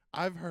 look,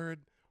 I've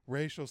heard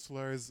racial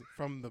slurs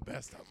from the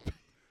best of them,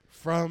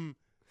 from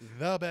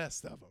the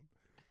best of them.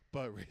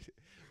 But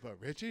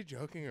Richie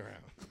joking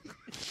around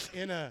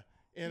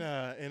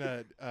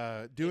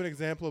do an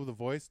example of the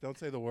voice. Don't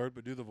say the word,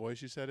 but do the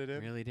voice you said it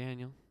in. Really,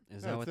 Daniel?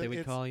 Is No, that what it's- they would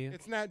it's- call you?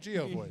 It's Nat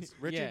Geo voice.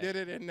 Richie Yeah. did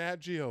it in Nat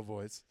Geo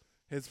voice.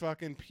 His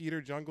fucking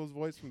Peter Jungles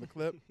voice from the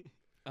clip.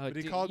 Oh, But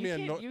he dude, called you me a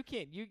can't- no- You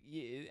can't. You.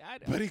 I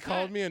don't, But he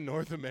called me a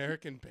North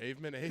American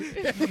pavement ape.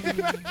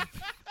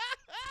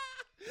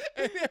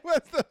 And it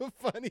was the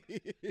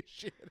funniest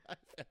shit I've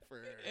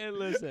ever heard. Hey,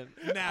 listen.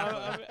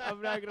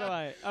 I'm not gonna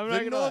lie. I'm The not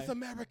gonna North lie.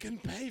 American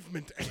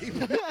pavement ape.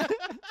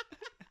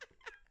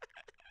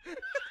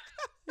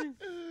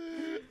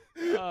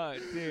 Oh,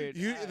 dude.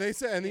 They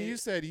said, and then you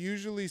said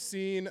usually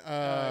seen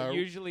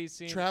usually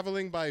seen.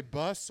 traveling by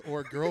bus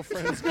or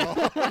girlfriend's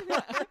car.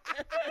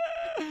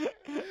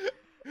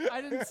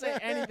 I didn't say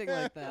anything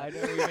like that. I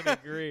don't even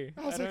agree.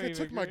 I was like, I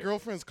took my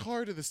girlfriend's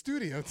car to the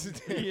studio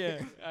today.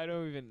 Yeah, I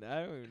don't even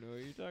know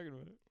what you're talking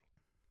about.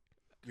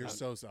 You're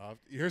so soft.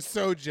 You're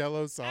so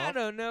jello I soft.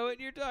 don't know what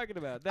you're talking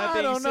about. That I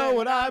being don't said, know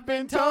what I've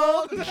been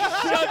told. Shut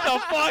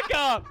the fuck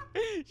up!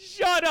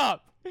 Shut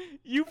up!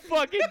 You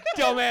fucking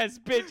dumbass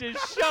bitches!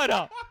 Shut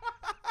up!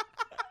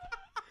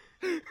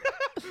 We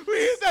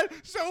used that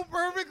so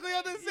perfectly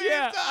at the same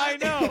Yeah, I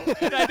time. know,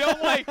 and I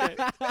don't like it.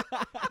 I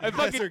You guys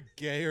fucking are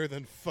gayer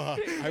than fuck.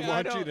 I I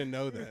want you don't- to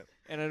know that.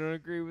 and I don't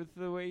agree with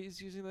the way he's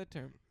using that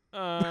term.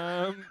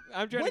 I'm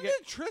trying When to get.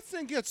 did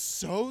Tristan get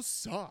so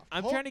soft?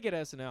 I'm trying to get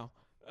SNL.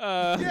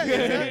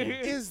 Yeah,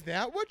 is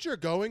that what you're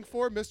going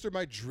for, Mr.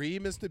 My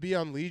dream is to be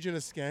on Legion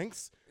of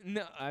Skanks?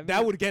 No, I mean,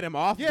 That would get him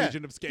off Yeah.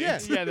 Legion of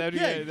Skanks. Yeah, that'd be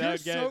good. You're,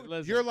 That'd get-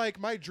 listen. you're like,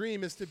 my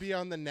dream is to be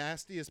on the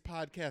nastiest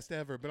podcast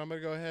ever, but I'm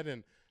going to go ahead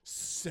and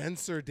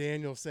censor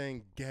Daniel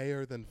saying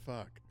gayer than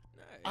fuck.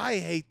 I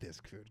hate this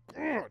kid.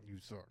 God, you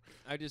suck.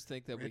 I just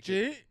think that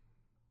Richie?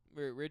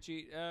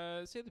 Richie,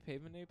 say the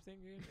pavement ape thing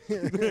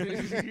again.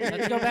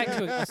 Let's go back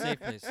to a safe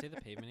place. Say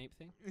the pavement ape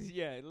thing.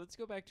 Yeah, let's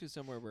go back to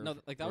somewhere where. No,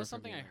 like that we're was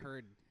something I familiar.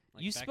 heard.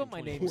 Like, You back spelled in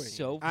my name 2014.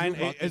 so.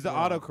 Is the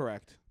fucking wrong.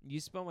 autocorrect? You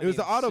spelled my It was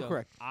name the so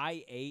autocorrect.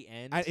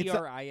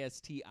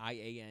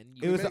 IANTRISTIAN.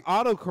 It was the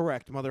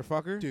autocorrect,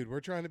 motherfucker. Dude,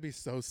 we're trying to be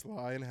so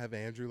sly and have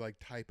Andrew like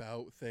type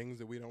out things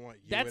that we don't want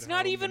you. That's at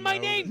not home even to my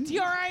know. name.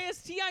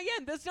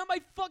 TRISTIN. That's not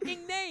my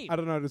fucking name. I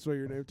don't know how to spell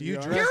your name. To You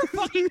be dress- honest.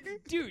 You're fucking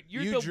dude.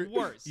 You're You the dr-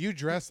 worst. You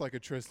dress like a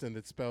Tristan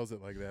that spells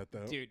it like that,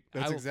 though. Dude,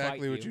 that's I will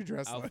exactly fight what you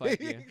dress I'll like.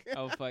 fight you.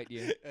 I'll fight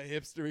you. A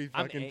hipstery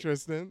I'm fucking a-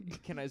 Tristan.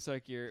 Can I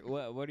suck your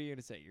what are you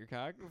gonna say? Your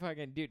cock?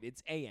 Fucking dude,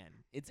 it's AN.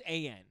 It's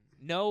AN.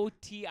 No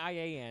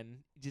TIAN,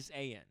 just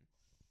AN.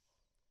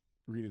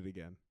 Read it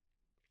again.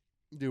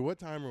 Dude, what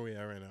time are we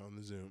at right now on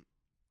the Zoom?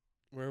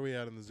 Where are we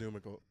at in the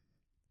Zoomical?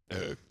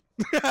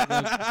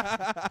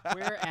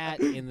 We're at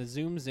in the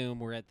Zoom.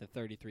 We're at the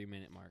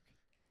 33-minute mark.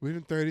 We've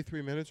been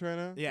 33 minutes right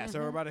now? Yeah, so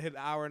we're about to hit an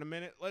hour in a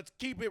minute. Let's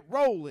keep it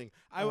rolling.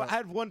 I Alright.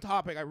 had one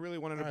topic I really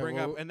wanted to Alright, bring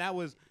well, up, and that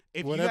was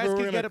if you whatever guys we're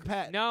could gonna get a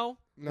pet. No.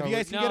 No, If you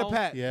guys could get a no.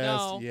 pet. yes,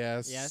 No.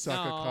 yes, Yes.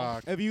 suck a No.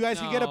 cock. If you guys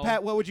could get a No.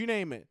 pet, what would you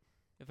name it?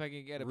 If I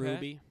can get a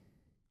Ruby.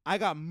 I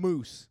got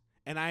Moose,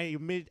 and I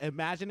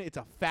imagine it's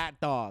a fat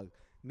dog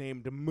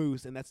named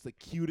Moose, and that's the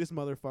cutest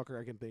motherfucker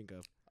I can think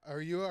of.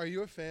 Are you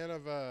a fan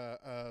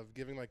of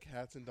giving like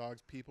cats and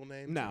dogs people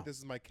names? No. Like, this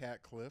is my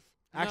cat Cliff.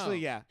 Actually,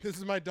 No. yeah. This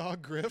is my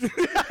dog Griff. pet,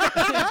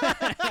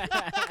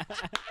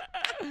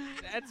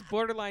 that's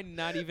borderline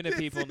not even a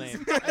people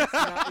name. That's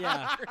not,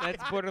 yeah.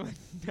 That's borderline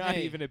not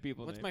Hey, even a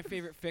people What's name. my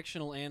favorite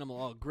fictional animal?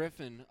 Oh,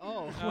 Griffin.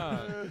 Oh.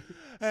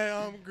 Hey,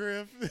 I'm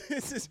Griff.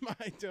 This is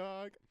my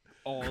dog.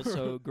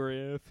 Also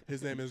Griff.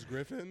 His name is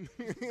Griffin.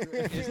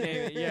 His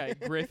name, yeah,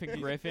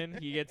 Griffin.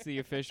 He gets the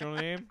official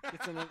name.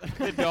 It's another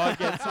The dog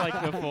gets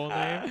like the full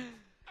name.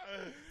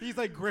 He's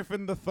like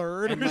Griffin the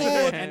Third. And my,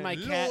 Lord- and my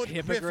cat Lord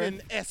Hippogriff.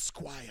 Griffin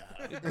Esquire.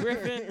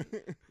 Griffin.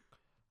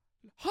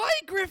 Hi,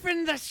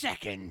 Griffin the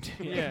Second.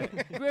 Yeah.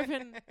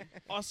 Griffin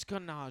Oscar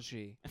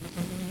Najee.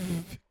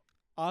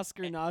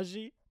 Oscar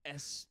Najee.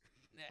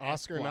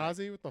 Oscar Esquire.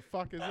 Nazi? What the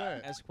fuck is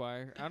that?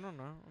 Esquire. I don't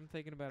know. I'm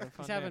thinking about a fun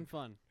He's having name.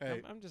 fun.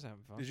 Hey, I'm just having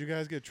fun. did you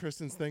guys get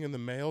Tristan's thing in the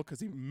mail? Because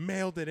he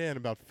mailed it in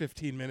about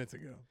 15 minutes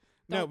ago.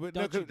 No, Don't- but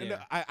don't you no,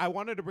 dare. I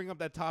wanted to bring up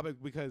that topic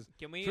because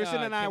Can we?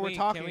 Tristan and I can were we-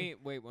 talking. Can we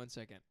wait 1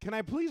 second? Can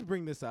I please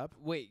bring this up?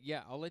 Wait,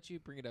 yeah, I'll let you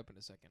bring it up in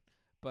a second.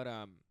 But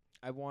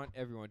I want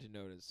everyone to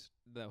notice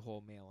the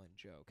whole mail-in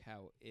joke.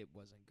 How it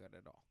wasn't good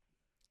at all.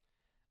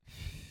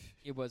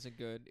 It wasn't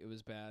good. It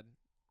was bad.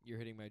 You're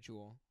hitting my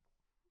jewel.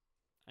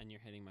 And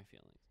you're hitting my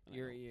feelings. I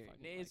You're. don't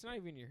fucking It's like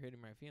not even you're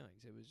hitting my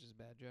feelings. It was just a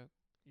bad joke.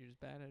 You're just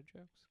bad at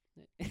jokes.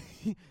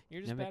 it.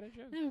 You're just Never- bad at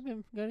jokes. Never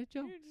been good at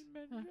You're jokes. just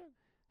bad Huh. at jokes.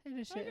 Hey,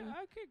 this shit-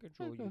 I can't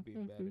control you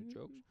being bad at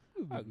jokes.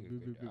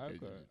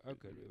 I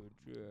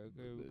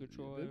could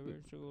control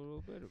every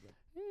single bit of it.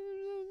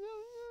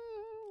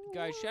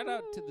 Guys, shout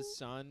out to the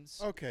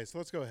Suns. Okay, so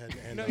let's go ahead and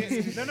end No, on yeah,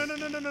 this.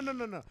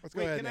 no. Let's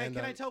go Wait, ahead can and I end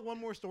can on I tell one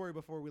more story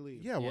before we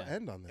leave? Yeah, we'll Yeah.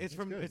 end on that. It's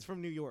from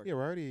New York. Yeah,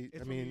 we're already. It's I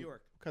from mean, New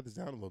York. cut this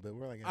down a little bit.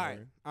 We're like an All right,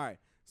 hour. all right.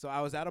 So I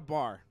was at a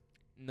bar.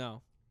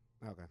 No.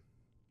 Okay.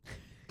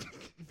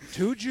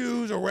 2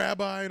 Jews, a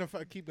rabbi, and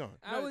a keep going.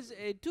 I was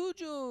 2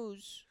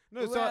 Jews,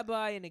 No, a so I-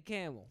 rabbi, and a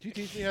camel. Can you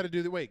teach me how to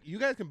do the? Wait, you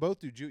guys can both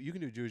do You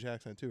can do Jewish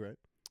accent too, right?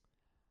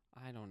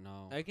 I don't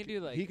know. I can do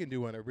like He can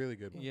do one, a really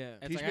good one. yeah.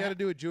 It's Teach like me I how ha- to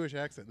do a Jewish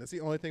accent. That's the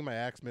only thing my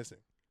act's missing.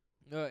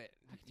 No, I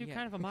could do yeah.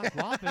 kind of a Mark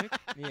Wahlberg.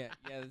 yeah.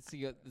 That's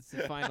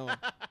the final.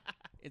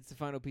 It's the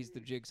final piece of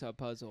the jigsaw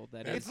puzzle.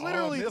 That It's is.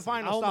 literally the missing.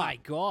 final Oh stop. my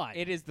god!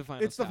 It is the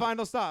final. It's the stop.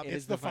 final stop. It It's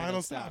is the the final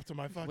final stop. stop to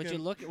my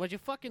fucking. Would you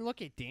fucking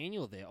look at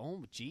Daniel there?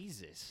 Oh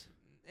Jesus!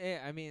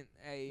 I mean,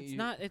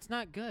 It's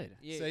not good.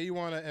 Yeah, Say you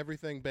want a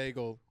everything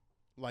bagel,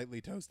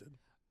 lightly toasted.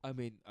 I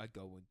mean, I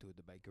go into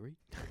the bakery.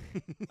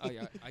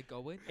 I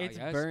go in. It's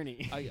I ask,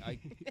 Bernie.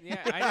 Yeah,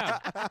 I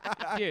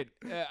know, dude.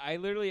 I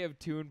literally have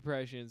 2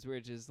 impressions,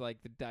 which is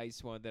like the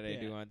dice one that I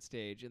do Yeah. on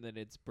stage, and then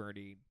it's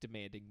Bernie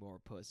demanding more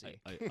pussy.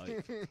 I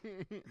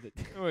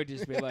Or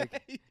just be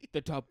like,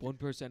 the top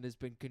 1% has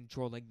been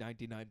controlling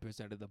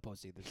 99% of the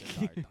pussy this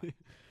entire time.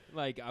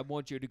 Like, I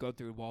want you to go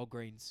through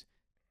Walgreens,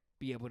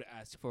 be able to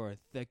ask for a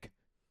thick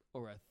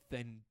or a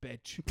thin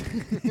bitch,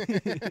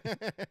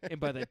 and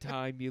by the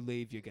time you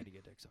leave, you're gonna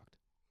get dick sucked,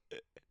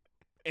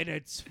 and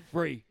it's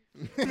free.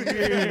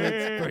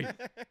 It's free,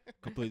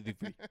 completely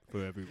free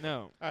for everyone.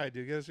 No, All right,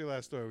 dude. Get us your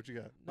last story. What you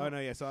got? Oh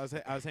no, yeah. So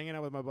I was hanging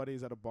out with my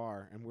buddies at a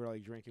bar, and we're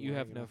like drinking. you we're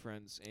have hanging no out.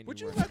 friends. And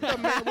Would you you work. let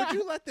the man? Would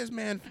you let this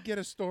man get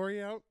a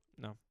story out?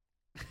 No.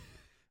 All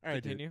right,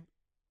 dude. Continue.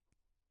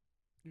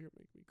 You're gonna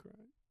make me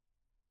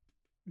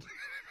cry.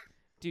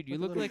 Dude, you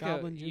With a look little like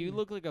goblin you junior.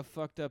 look like a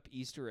fucked up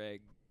Easter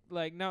egg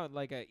like no,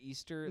 like a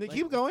Easter. Then like,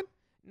 keep going.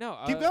 No,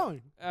 Keep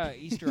going.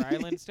 Easter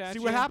Island statue.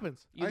 See what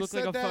happens. You I look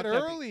said like a that fucked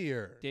up.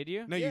 earlier. Did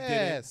you? No, you didn't.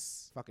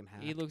 Yes. Fucking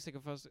hack. He looks like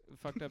a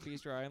fucked up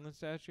Easter Island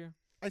statue.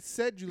 I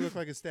said you look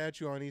like a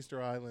statue on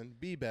Easter Island.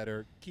 Be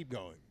better. Keep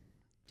going.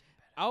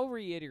 I'll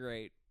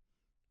reiterate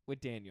what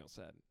Daniel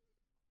said.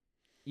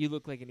 You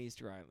look like an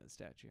Easter Island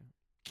statue,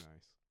 Nice.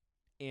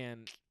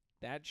 and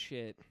that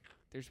shit.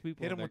 There's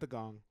people. Hit in him with the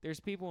gong. There's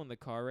people in the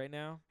car right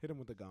now. Hit him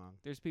with the gong.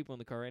 There's people in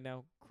the car right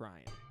now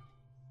crying.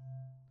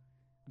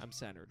 I'm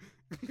centered.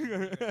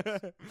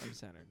 I'm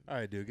centered. All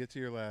right, dude. Get to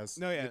your last.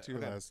 No, yeah, Get to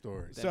your okay. last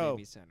story. That So- made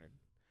me centered.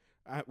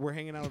 We're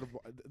hanging out at a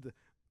bar.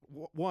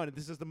 One,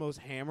 this is the most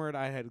hammered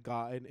I had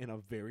gotten in a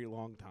very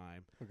long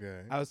time.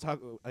 Okay. I was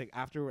talking, like,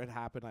 after it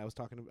happened, I was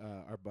talking to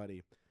our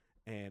buddy,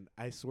 and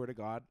I swear to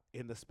God,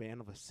 in the span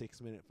of a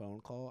 6-minute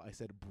phone call, I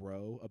said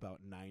bro about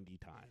 90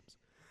 times.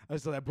 I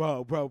was like,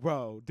 bro,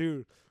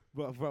 dude,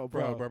 bro. Bro,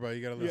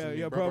 you gotta listen Yeah, to me.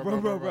 yeah, bro.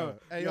 bro.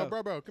 Hey, Yeah.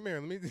 yo, bro, come here.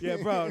 Let me. Yeah,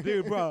 bro,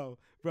 dude, bro,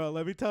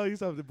 let me tell you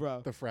something, bro.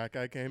 The frat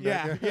guy came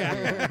Yeah, back.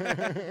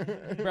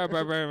 Bro,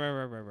 bro, bro,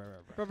 bro, bro, bro,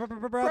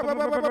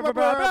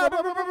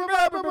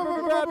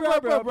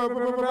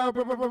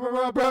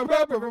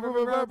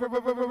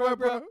 bro,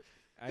 bro.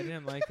 I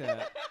didn't like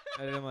that.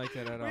 I didn't like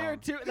that at all. We are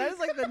too. That is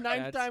like the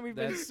ninth That's- time we've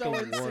been that's so the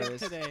in sync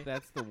worst. today.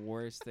 That's the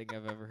worst thing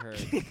I've ever heard.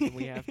 And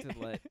we have to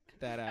let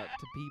that out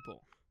to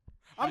people.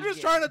 I'm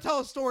just trying to tell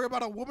a story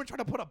about a woman trying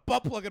to put a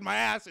butt plug in my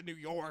ass in New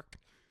York.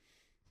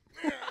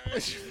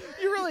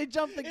 You really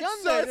jumped the gun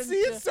It's there. so, didn't see,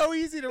 you? it's so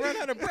easy to run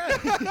out of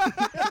breath.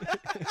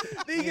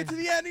 Then you get to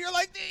the end and you're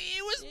like,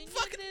 it was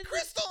fucking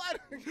crystal.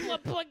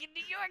 Plug in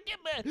New York.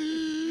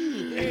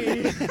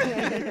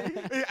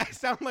 I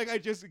sound like I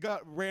just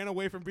ran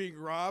away from being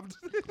robbed.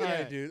 All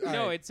right, dude. All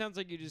No, right. it sounds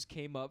like you just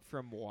came up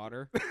from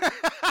water.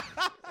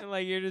 And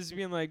like you're just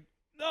being like,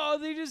 no,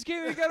 they just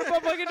came and got a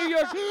butt plug in New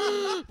York.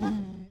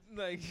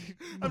 Like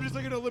I'm just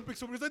like an Olympic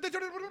swimmer. He's like, they tried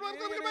to put a butt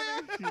plug in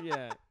my ass.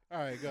 yeah. All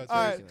right, go.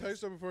 All right. Tell your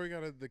story before we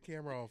got the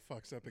camera all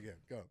fucks up again.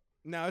 Go.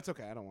 No, it's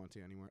okay. I don't want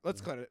to anymore.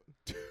 Let's cut it.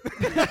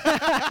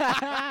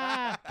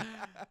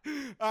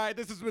 All right,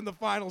 this has been the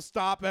final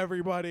stop,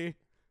 everybody.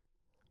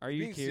 Are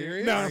you Being serious?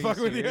 serious? No, Are I'm you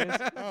fucking with you. serious?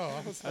 Oh, I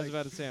was I was like,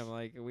 about to say, I'm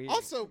like, we.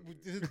 also,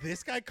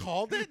 this guy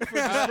called it? For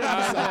I was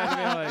about to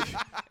be like,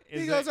 he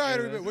is goes, it- all right, is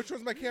everybody, this- which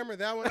one's my camera?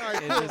 That one? All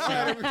right, Is cool. this All right,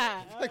 how-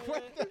 everybody. Like,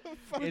 what the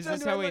fuck? Is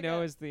this how we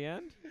know it's the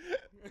end?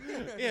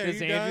 Yeah,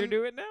 Does you Andrew done?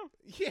 do it now?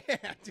 Yeah,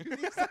 dude.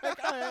 He's like,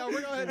 all right,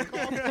 we're going to go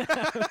ahead and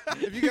call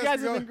him. If You guys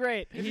could go- have been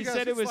great. if He you guys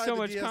said could it with slide so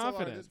the much DSLR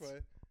confidence. This way.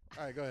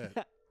 All right, go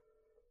ahead.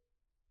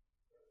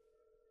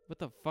 What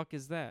the fuck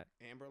is that?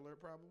 Amber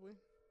Alert, probably.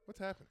 What's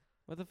happening?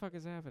 What the fuck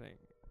is happening?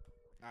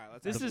 All right,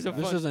 let's. This have is a a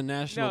discussion. fun- This is a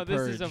national No, this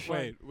purge. is a fun.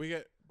 Wait, we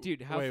get.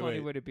 Dude, how wait, funny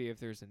wait. would it be if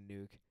there's a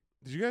nuke?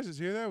 Did you guys just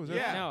hear that? Was that?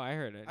 Yeah. No, I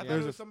heard it. I yeah. thought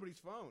it was somebody's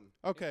phone.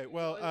 Okay,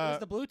 well, It was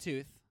the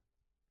Bluetooth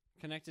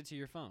connected to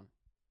your phone.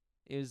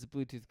 It was the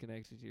Bluetooth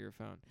connected to your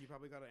phone. You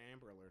probably got an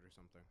Amber Alert or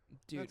something.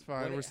 Dude, that's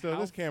fine. what We're it- still.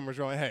 how This camera's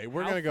rolling. Hey,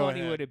 we're how gonna go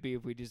funny ahead. would it be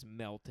if we just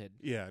melted?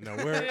 Yeah, no,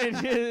 we're. I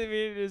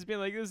mean, just being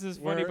like, this is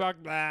funny, We're- buck,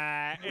 blah,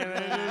 and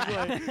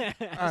then just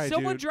like, All right,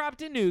 someone dude.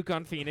 dropped a nuke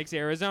on Phoenix,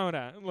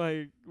 Arizona.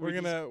 Like, We're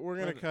gonna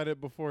just- cut it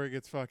before it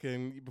gets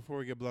before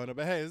we get blown up.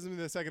 But hey, this is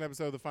the second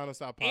episode of the Final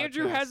Stop podcast.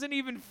 Andrew hasn't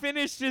even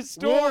finished his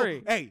story.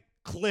 Whoa. Hey,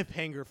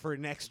 cliffhanger for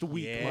next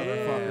week, Yeah,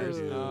 motherfuckers.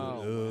 dude.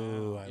 Oh,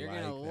 Ooh, wow. I You're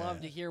like gonna love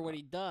that. to hear what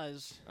he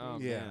does. Oh,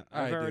 Yeah. man. All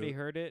I've right, already dude.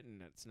 heard it,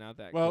 and it's not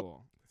that Well,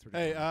 cool.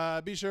 Hey,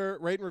 be sure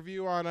rate and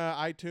review on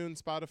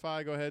iTunes,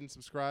 Spotify. Go ahead and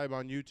subscribe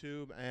on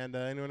YouTube. And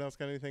anyone else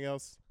got anything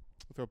else?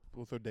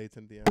 We'll throw dates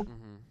in at the end.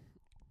 Mm-hmm.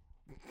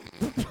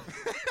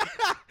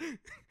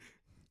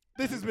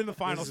 This has been the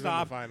final This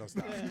has been stop. the final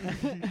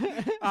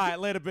stop. All right,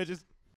 later, bitches.